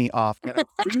pisses me off. A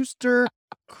rooster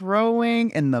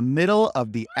crowing in the middle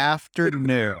of the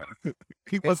afternoon.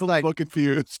 He was a little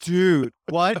confused. Dude,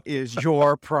 what is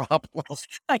your problem?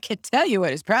 I could tell you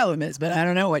what his problem is, but I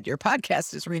don't know what your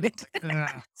podcast is reading.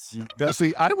 Now,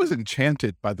 see, I was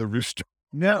enchanted by the rooster.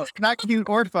 No, not cute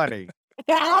or funny.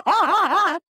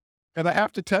 And I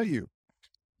have to tell you,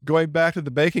 going back to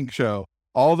the baking show,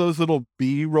 all those little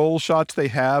B-roll shots they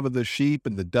have of the sheep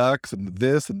and the ducks and the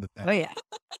this and the that. Oh, yeah.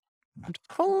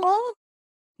 Oh,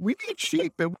 we need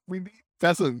sheep and we need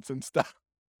pheasants and stuff.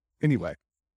 Anyway,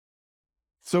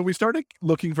 so we started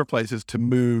looking for places to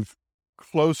move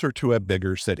closer to a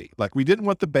bigger city. Like, we didn't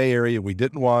want the Bay Area. We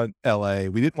didn't want LA.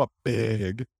 We didn't want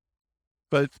big,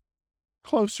 but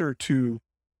closer to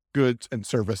goods and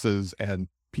services and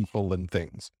people and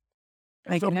things.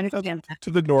 I can understand that.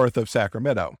 To the north of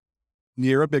Sacramento,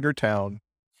 near a bigger town,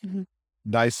 Mhm.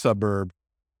 nice suburb.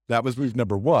 That was move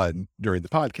number 1 during the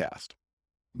podcast.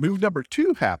 Move number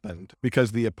 2 happened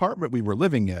because the apartment we were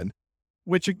living in,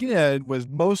 which again was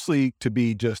mostly to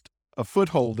be just a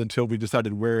foothold until we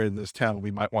decided where in this town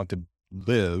we might want to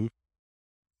live.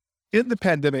 In the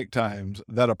pandemic times,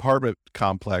 that apartment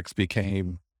complex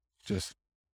became just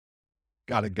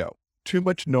gotta go. Too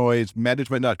much noise,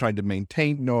 management not trying to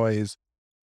maintain noise,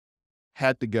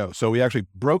 had to go. So we actually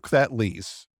broke that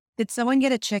lease. Did someone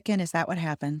get a chicken? Is that what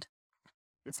happened?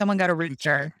 Someone got a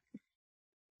rooster.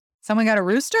 Someone got a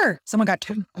rooster? Someone got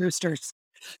 2 roosters.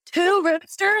 2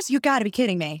 roosters? You got to be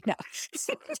kidding me.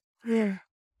 No.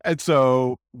 And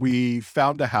so we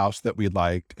found a house that we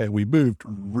liked and we moved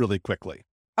really quickly.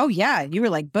 Oh, yeah. You were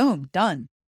like, boom, done.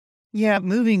 Yeah,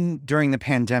 moving during the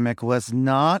pandemic was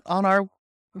not on our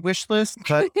wish list,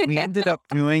 but we ended up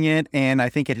doing it, and I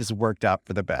think it has worked out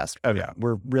for the best. Oh, yeah.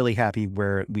 We're really happy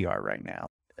where we are right now.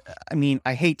 I mean,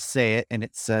 I hate to say it, and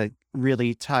it's a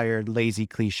really tired, lazy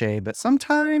cliche, but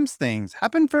sometimes things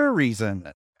happen for a reason.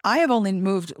 I have only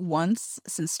moved once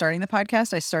since starting the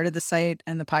podcast. I started the site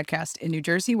and the podcast in New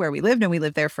Jersey where we lived, and we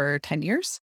lived there for 10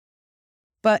 years.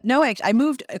 But no, I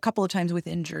moved a couple of times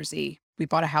within Jersey. We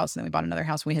bought a house and then we bought another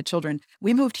house when we had children.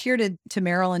 We moved here to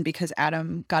Maryland because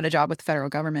Adam got a job with the federal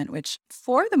government, which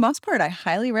for the most part, I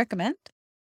highly recommend.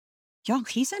 Y'all,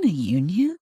 he's in a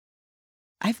union?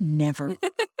 I've never...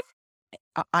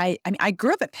 I mean, I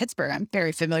grew up at Pittsburgh. I'm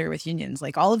very familiar with unions.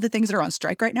 Like, all of the things that are on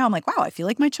strike right now, I'm like, wow, I feel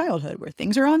like my childhood where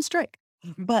things are on strike.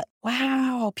 But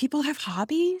wow, people have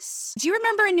hobbies. Do you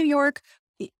remember in New York,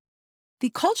 the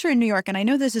culture in New York, and I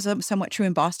know this is somewhat true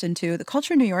in Boston too, the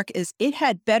culture in New York is it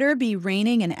had better be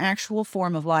raining an actual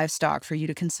form of livestock for you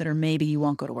to consider maybe you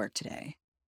won't go to work today.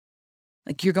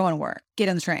 Like, you're going to work, get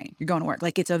on the train, you're going to work.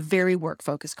 Like, it's a very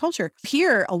work-focused culture.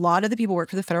 Here, a lot of the people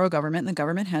work for the federal government, and the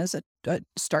government has a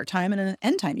start time and an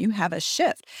end time. You have a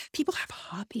shift. People have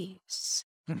hobbies.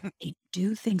 They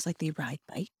do things like they ride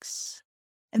bikes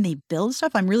and they build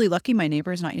stuff. I'm really lucky my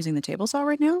neighbor is not using the table saw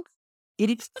right now. It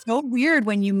is so weird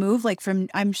when you move, like, from,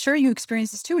 I'm sure you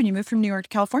experience this too, when you move from New York to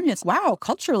California. It's, wow,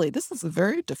 culturally, this is a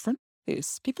very different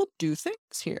place. People do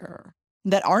things here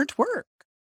that aren't work.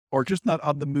 Or just not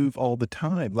on the move all the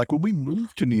time. Like, when we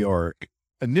moved to New York,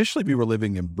 initially we were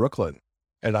living in Brooklyn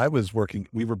and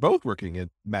we were both working in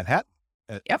Manhattan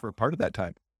for a part of that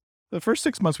time. The first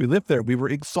 6 months we lived there, we were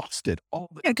exhausted all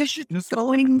the time. Yeah, because you're just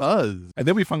going Buzz. And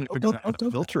then we finally figured out how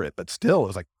to filter it, but still, it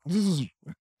was like,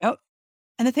 Oh,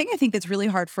 and the thing I think that's really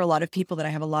hard for a lot of people that I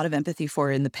have a lot of empathy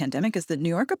for in the pandemic is that New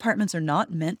York apartments are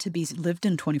not meant to be lived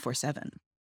in 24/7.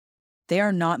 They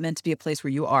are not meant to be a place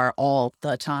where you are all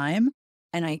the time.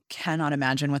 And I cannot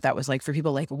imagine what that was like for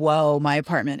people like, whoa, my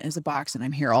apartment is a box and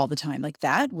I'm here all the time. Like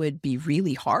that would be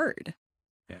really hard.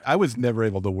 I was never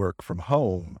able to work from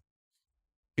home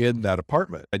in that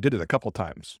apartment. I did it a couple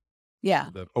times Yeah.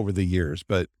 over the years,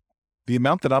 but the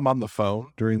amount that I'm on the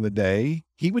phone during the day,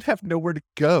 he would have nowhere to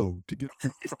go to get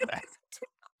from that.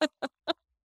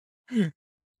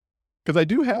 Because I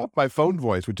do have my phone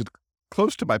voice, which is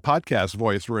close to my podcast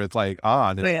voice, where it's like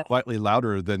on and yeah. slightly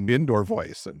louder than indoor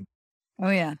voice, and Oh,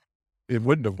 yeah. it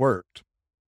wouldn't have worked.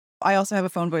 I also have a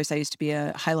phone voice. I used to be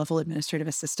a high-level administrative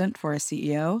assistant for a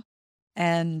CEO.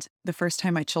 And the first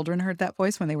time my children heard that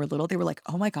voice when they were little, they were like,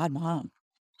 oh my God, Mom,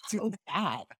 it's so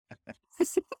bad.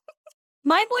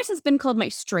 My voice has been called my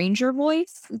stranger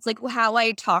voice. It's like how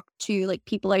I talk to like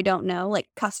people I don't know, like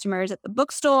customers at the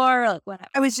bookstore, like whatever.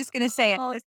 I was just going to say,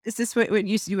 is this what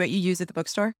you use at the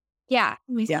bookstore? Yeah,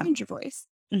 my Yeah. stranger voice.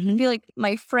 Mhm. I feel like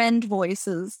my friend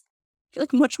voices, I feel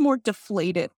like much more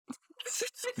deflated.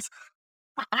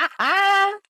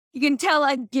 You can tell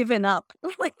I've given up.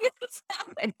 Like it's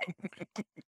happening.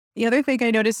 The other thing I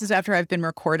noticed is after I've been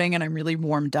recording and I'm really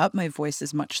warmed up, my voice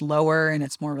is much lower and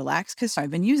it's more relaxed because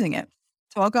I've been using it.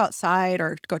 So I'll go outside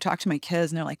or go talk to my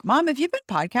kids and they're like, Mom, have you been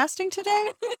podcasting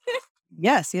today?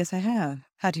 Yes, I have.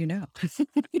 How do you know?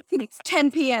 It's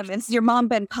 10 p.m. Has your mom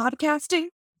been podcasting?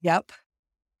 Yep.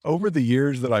 Over the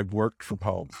years that I've worked from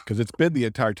home, because it's been the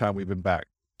entire time we've been back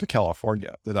to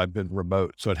California that I've been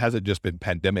remote, so it hasn't just been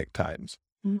pandemic times.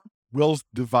 Mhm. Will's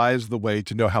devised the way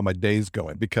to know how my day's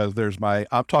going because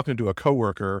I'm talking to a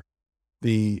coworker,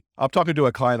 I'm talking to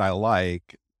a client I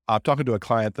like, I'm talking to a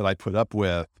client that I put up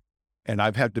with, and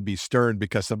I've had to be stern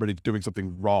because somebody's doing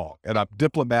something wrong, and I'm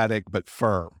diplomatic but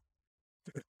firm.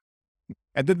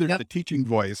 And then there's Yep. the teaching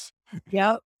voice,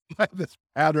 Yep. this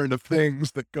pattern of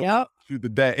things that go Yep. through the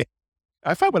day.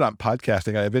 I find when I'm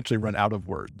podcasting, I eventually run out of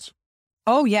words.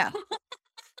 Oh, yeah.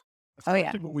 Oh,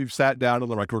 yeah. When we've sat down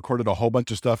and like recorded a whole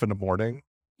bunch of stuff in the morning,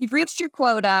 You've reached your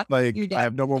quota. like You're I done.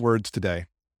 have no more words today.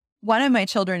 One of my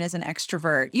children is an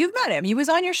extrovert. You've met him. He was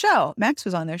on your show. Max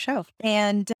was on their show.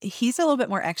 And he's a little bit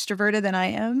more extroverted than I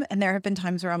am. And there have been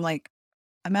times where I'm like,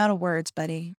 I'm out of words,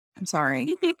 buddy. I'm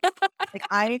sorry. Like,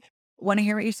 I want to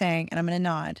hear what you're saying and I'm going to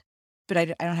nod, but I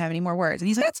don't have any more words. And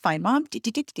he's like, that's fine, Mom.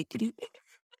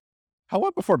 How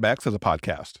long before Max has a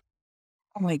podcast?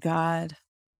 Oh my God.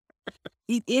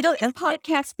 It'll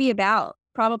podcast be about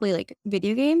probably like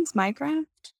video games, Minecraft.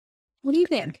 What do you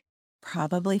think?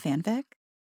 Probably fanfic.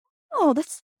 Oh,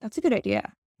 that's a good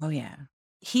idea. Oh, yeah.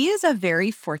 He is a very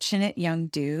fortunate young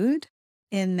dude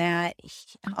in that,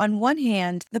 on one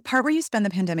hand, the part where you spend the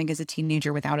pandemic as a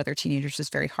teenager without other teenagers is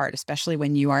very hard, especially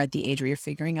when you are at the age where you're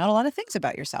figuring out a lot of things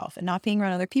about yourself, and not being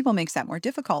around other people makes that more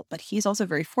difficult. But he's also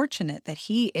very fortunate that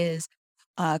he is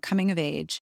coming of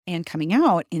age and coming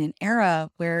out in an era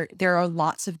where there are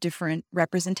lots of different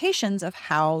representations of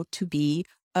how to be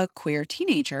a queer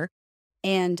teenager.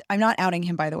 And I'm not outing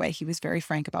him, by the way. He was very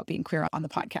frank about being queer on the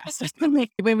podcast.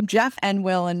 When Jeff and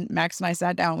Will and Max and I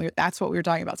sat down, that's what we were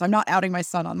talking about. So I'm not outing my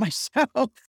son on my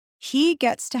show. He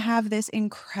gets to have this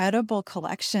incredible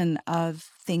collection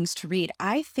of things to read.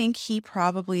 I think he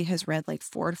probably has read like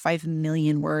 4 to 5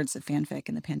 million words of fanfic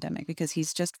in the pandemic because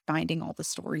he's just finding all the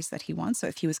stories that he wants. So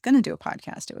if he was going to do a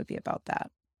podcast, it would be about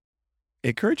that.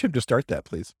 Encourage him to start that,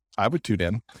 please. I would tune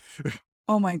in.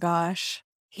 Oh my gosh.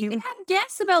 You can have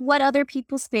guess about what other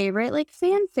people's favorite like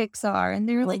fanfics are, and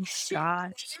they're like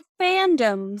gosh.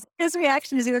 fandoms. His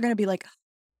reaction is either going to be like,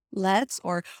 let's,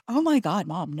 or, oh my God,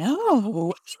 Mom, no.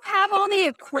 You have all the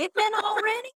equipment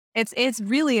already? It's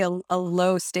really a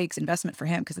low stakes investment for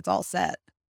him because it's all set.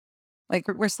 Like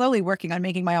we're slowly working on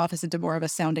making my office into more of a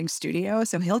sounding studio.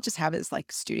 So he'll just have his like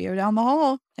studio down the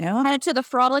hall. You know? Head to the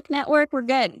Frolic Network. We're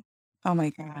good. Oh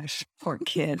my gosh, poor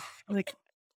kid. Like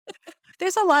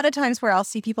there's a lot of times where I'll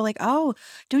see people like, oh,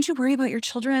 don't you worry about your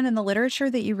children and the literature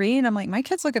that you read? And I'm like, my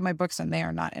kids look at my books and they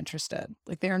are not interested.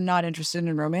 Like they are not interested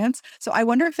in romance. So I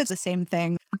wonder if it's the same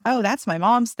thing. Oh, that's my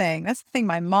mom's thing. That's the thing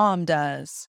my mom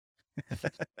does.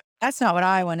 That's not what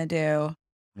I want to do.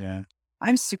 Yeah.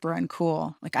 I'm super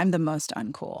uncool. Like I'm the most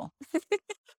uncool.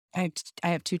 I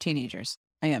have 2 teenagers.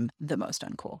 I am the most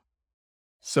uncool.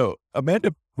 So,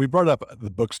 Amanda, we brought up the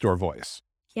bookstore voice.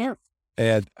 Yeah.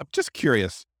 And I'm just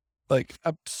curious, like,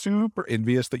 I'm super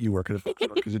envious that you work at a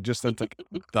bookstore because it just sounds like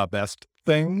the best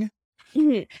thing.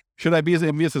 Should I be as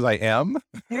envious as I am?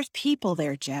 There's people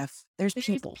there, Jeff. There's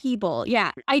people. People,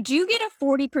 yeah. I do get a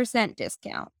 40%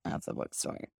 discount at the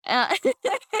bookstore.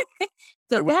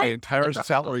 So My that, entire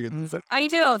salary. I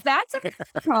know, that's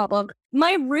a problem.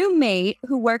 My roommate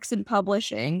who works in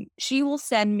publishing, she will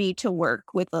send me to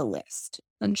work with a list.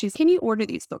 And she's, can you order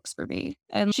these books for me?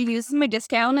 And she uses my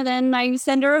discount, and then I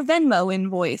send her a Venmo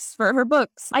invoice for her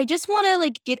books. I just want to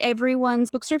like get everyone's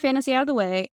bookstore fantasy out of the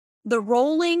way. The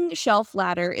rolling shelf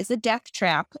ladder is a death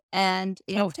trap, and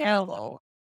it's terrible.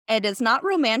 It is not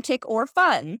romantic or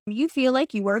fun. You feel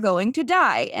like you are going to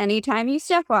die anytime you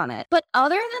step on it. But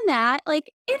other than that,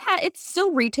 like it's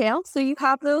still retail. So you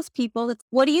have those people that,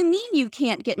 what do you mean you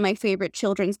can't get my favorite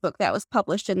children's book that was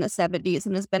published in the 70s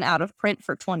and has been out of print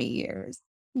for 20 years?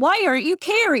 Why aren't you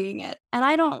carrying it? And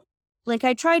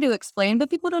I try to explain, but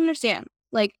people don't understand.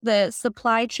 Like the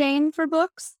supply chain for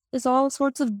books is all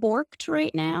sorts of borked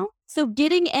right now. So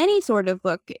getting any sort of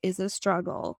book is a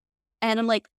struggle. And I'm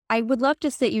like, I would love to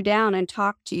sit you down and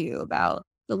talk to you about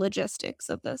the logistics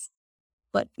of this,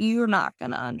 but you're not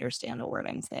going to understand a word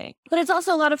I'm saying. But it's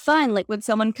also a lot of fun. Like when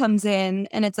someone comes in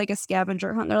and it's like a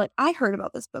scavenger hunt, they're like, I heard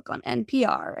about this book on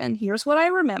NPR and here's what I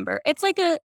remember. It's like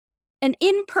an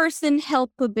in-person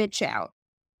help a bitch out.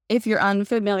 If you're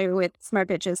unfamiliar with Smart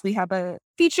Bitches, we have a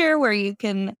feature where you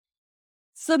can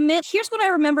submit, here's what I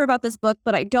remember about this book,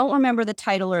 but I don't remember the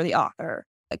title or the author.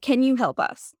 Can you help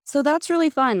us? So that's really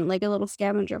fun, like a little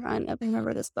scavenger hunt. I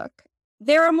remember this book.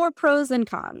 There are more pros than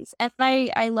cons. And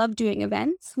I love doing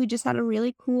events. We just had a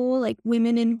really cool like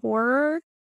women in horror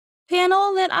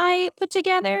panel that I put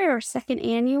together, our second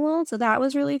annual. So that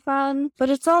was really fun. But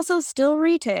it's also still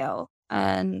retail.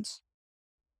 And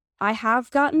I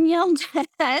have gotten yelled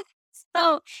at.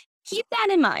 So keep that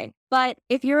in mind. But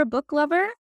if you're a book lover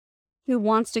who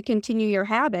wants to continue your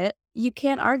habit, you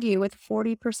can't argue with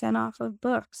 40% off of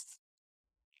books.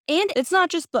 And it's not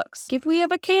just books. If we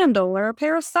have a candle or a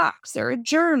pair of socks or a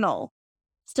journal,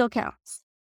 still counts.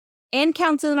 And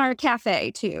counts in our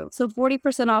cafe too. So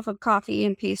 40% off of coffee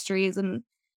and pastries and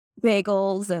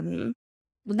bagels and...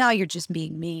 Well, now you're just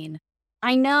being mean.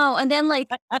 I know. And then like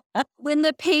when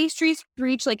the pastries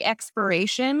reach like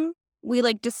expiration, we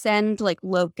like descend like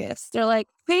locusts. They're like,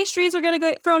 pastries are going to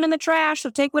get thrown in the trash, so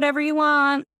take whatever you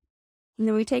want. And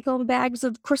then we take all the bags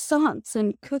of croissants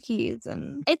and cookies,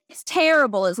 and it's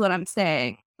terrible is what I'm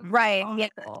saying. Right.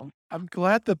 Awful. I'm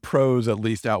glad the pros at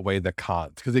least outweigh the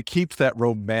cons because it keeps that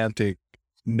romantic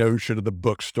notion of the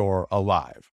bookstore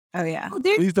alive. Oh, yeah.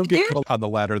 Please don't get caught on the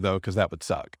ladder, though, because that would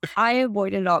suck. I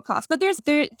avoid it at all costs. But there's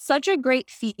such a great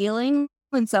feeling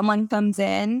when someone comes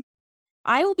in.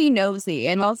 I will be nosy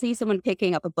and I'll see someone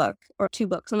picking up a book or two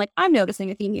books. I'm like, I'm noticing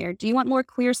a theme here. Do you want more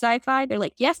queer sci-fi? They're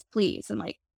like, yes, please. I'm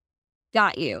like,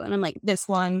 got you. And I'm like, this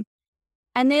one.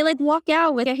 And they like walk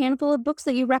out with a handful of books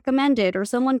that you recommended, or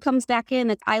someone comes back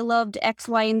in. I loved X,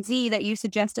 Y, and Z that you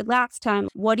suggested last time.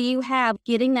 What do you have?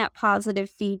 Getting that positive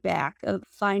feedback of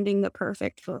finding the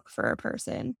perfect book for a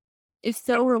person is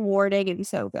so rewarding and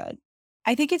so good.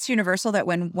 I think it's universal that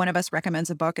when one of us recommends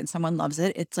a book and someone loves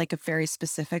it, it's like a very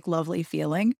specific, lovely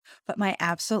feeling. But my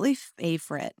absolutely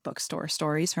favorite bookstore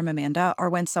stories from Amanda are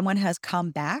when someone has come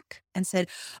back and said,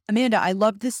 Amanda, I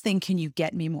love this thing. Can you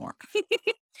get me more?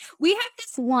 We have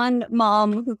this one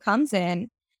mom who comes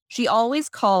in. She always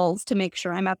calls to make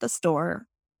sure I'm at the store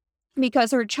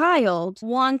because her child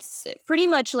wants pretty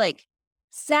much like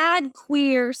sad,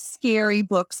 queer, scary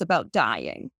books about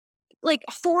dying, like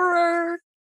horror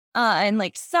and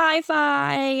like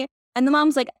sci-fi. And the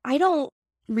mom's like, I don't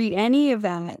read any of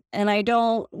that and I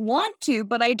don't want to,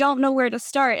 but I don't know where to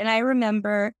start. And I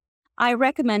remember I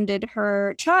recommended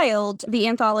her child the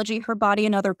anthology Her Body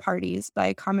and Other Parties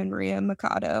by Carmen Maria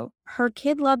Machado. Her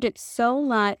kid loved it so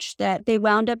much that they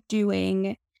wound up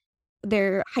doing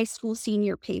their high school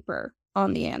senior paper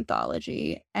on the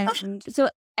anthology. And so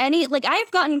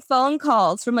I've gotten phone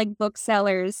calls from like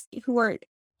booksellers who are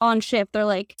on shift. They're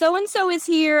like, so-and-so is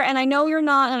here and I know you're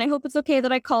not and I hope it's okay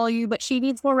that I call you, but she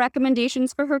needs more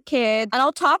recommendations for her kid. And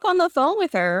I'll talk on the phone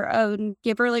with her and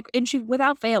give her and she,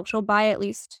 without fail, she'll buy at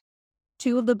least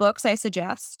 2 of the books I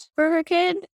suggest for her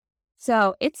kid.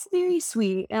 So it's very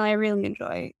sweet and I really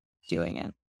enjoy doing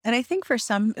it. And I think for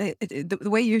some, the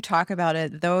way you talk about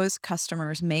it, those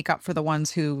customers make up for the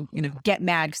ones who, get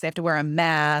mad because they have to wear a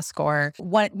mask or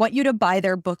want you to buy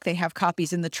their book. They have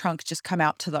copies in the trunk, just come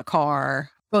out to the car.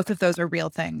 Both of those are real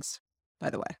things, by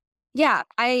the way. Yeah,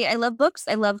 I love books.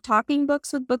 I love talking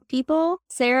books with book people.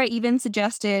 Sarah even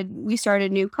suggested we start a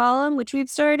new column, which we've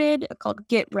started, called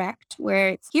Get Wrecked, where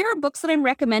it's, here are books that I'm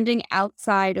recommending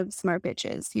outside of Smart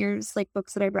Bitches. Here's like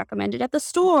books that I've recommended at the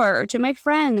store or to my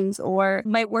friends or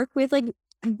might work with like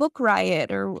book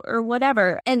riot or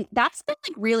whatever. And that's been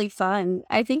like really fun.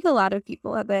 I think a lot of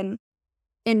people have been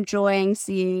enjoying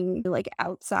seeing like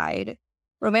outside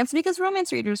romance because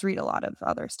romance readers read a lot of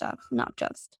other stuff, not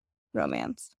just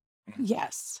romance.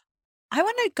 Yes. I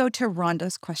want to go to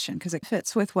Rhonda's question because it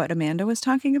fits with what Amanda was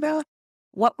talking about.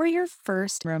 What were your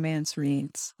first romance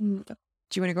reads? Do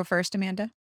you want to go first,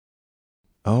 Amanda?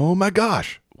 Oh my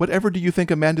gosh. Whatever do you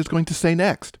think Amanda's going to say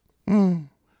next?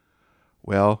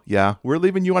 Well, yeah, we're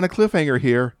leaving you on a cliffhanger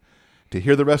here. To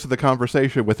hear the rest of the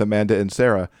conversation with Amanda and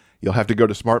Sarah, you'll have to go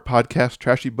to Smart Podcast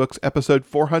Trashy Books episode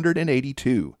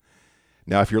 482.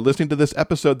 Now, if you're listening to this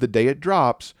episode the day it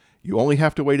drops, you only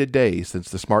have to wait a day since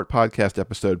the Smart Podcast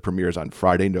episode premieres on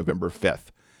Friday, November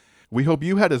 5th. We hope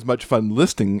you had as much fun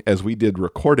listening as we did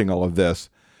recording all of this.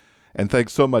 And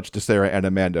thanks so much to Sarah and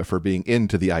Amanda for being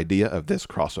into the idea of this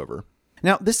crossover.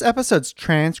 Now, this episode's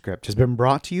transcript has been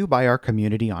brought to you by our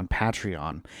community on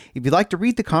Patreon. If you'd like to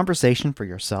read the conversation for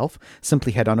yourself,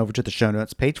 simply head on over to the show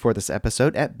notes page for this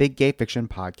episode at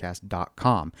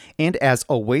biggayfictionpodcast.com. And as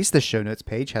always, the show notes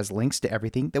page has links to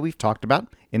everything that we've talked about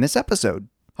in this episode.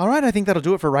 All right, I think that'll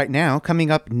do it for right now. Coming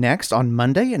up next on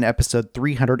Monday in episode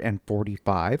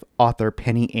 345, author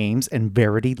Penny Ames and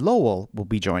Verity Lowell will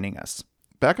be joining us.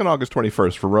 Back on August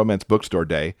 21st for Romance Bookstore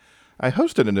Day, I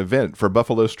hosted an event for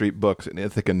Buffalo Street Books in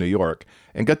Ithaca, New York,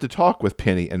 and got to talk with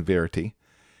Penny and Verity.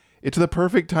 It's the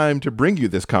perfect time to bring you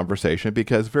this conversation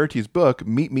because Verity's book,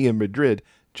 Meet Me in Madrid,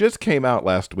 just came out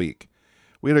last week.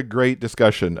 We had a great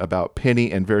discussion about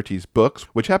Penny and Verity's books,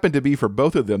 which happened to be for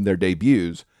both of them their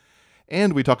debuts,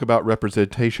 and we talk about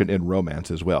representation in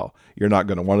romance as well. You're not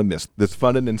going to want to miss this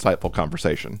fun and insightful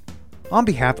conversation. On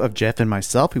behalf of Jeff and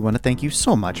myself, we want to thank you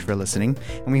so much for listening,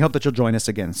 and we hope that you'll join us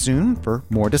again soon for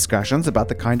more discussions about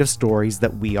the kind of stories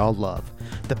that we all love,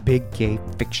 the big gay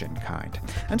fiction kind.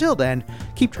 Until then,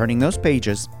 keep turning those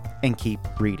pages and keep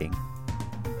reading.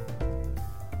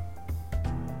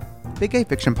 Big Gay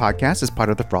Fiction Podcast is part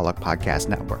of the Frolic Podcast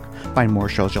Network. Find more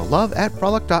shows you'll love at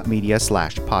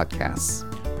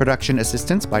frolic.media/podcasts. Production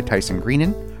assistance by Tyson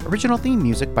Greenan. Original theme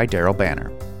music by Daryl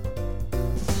Banner.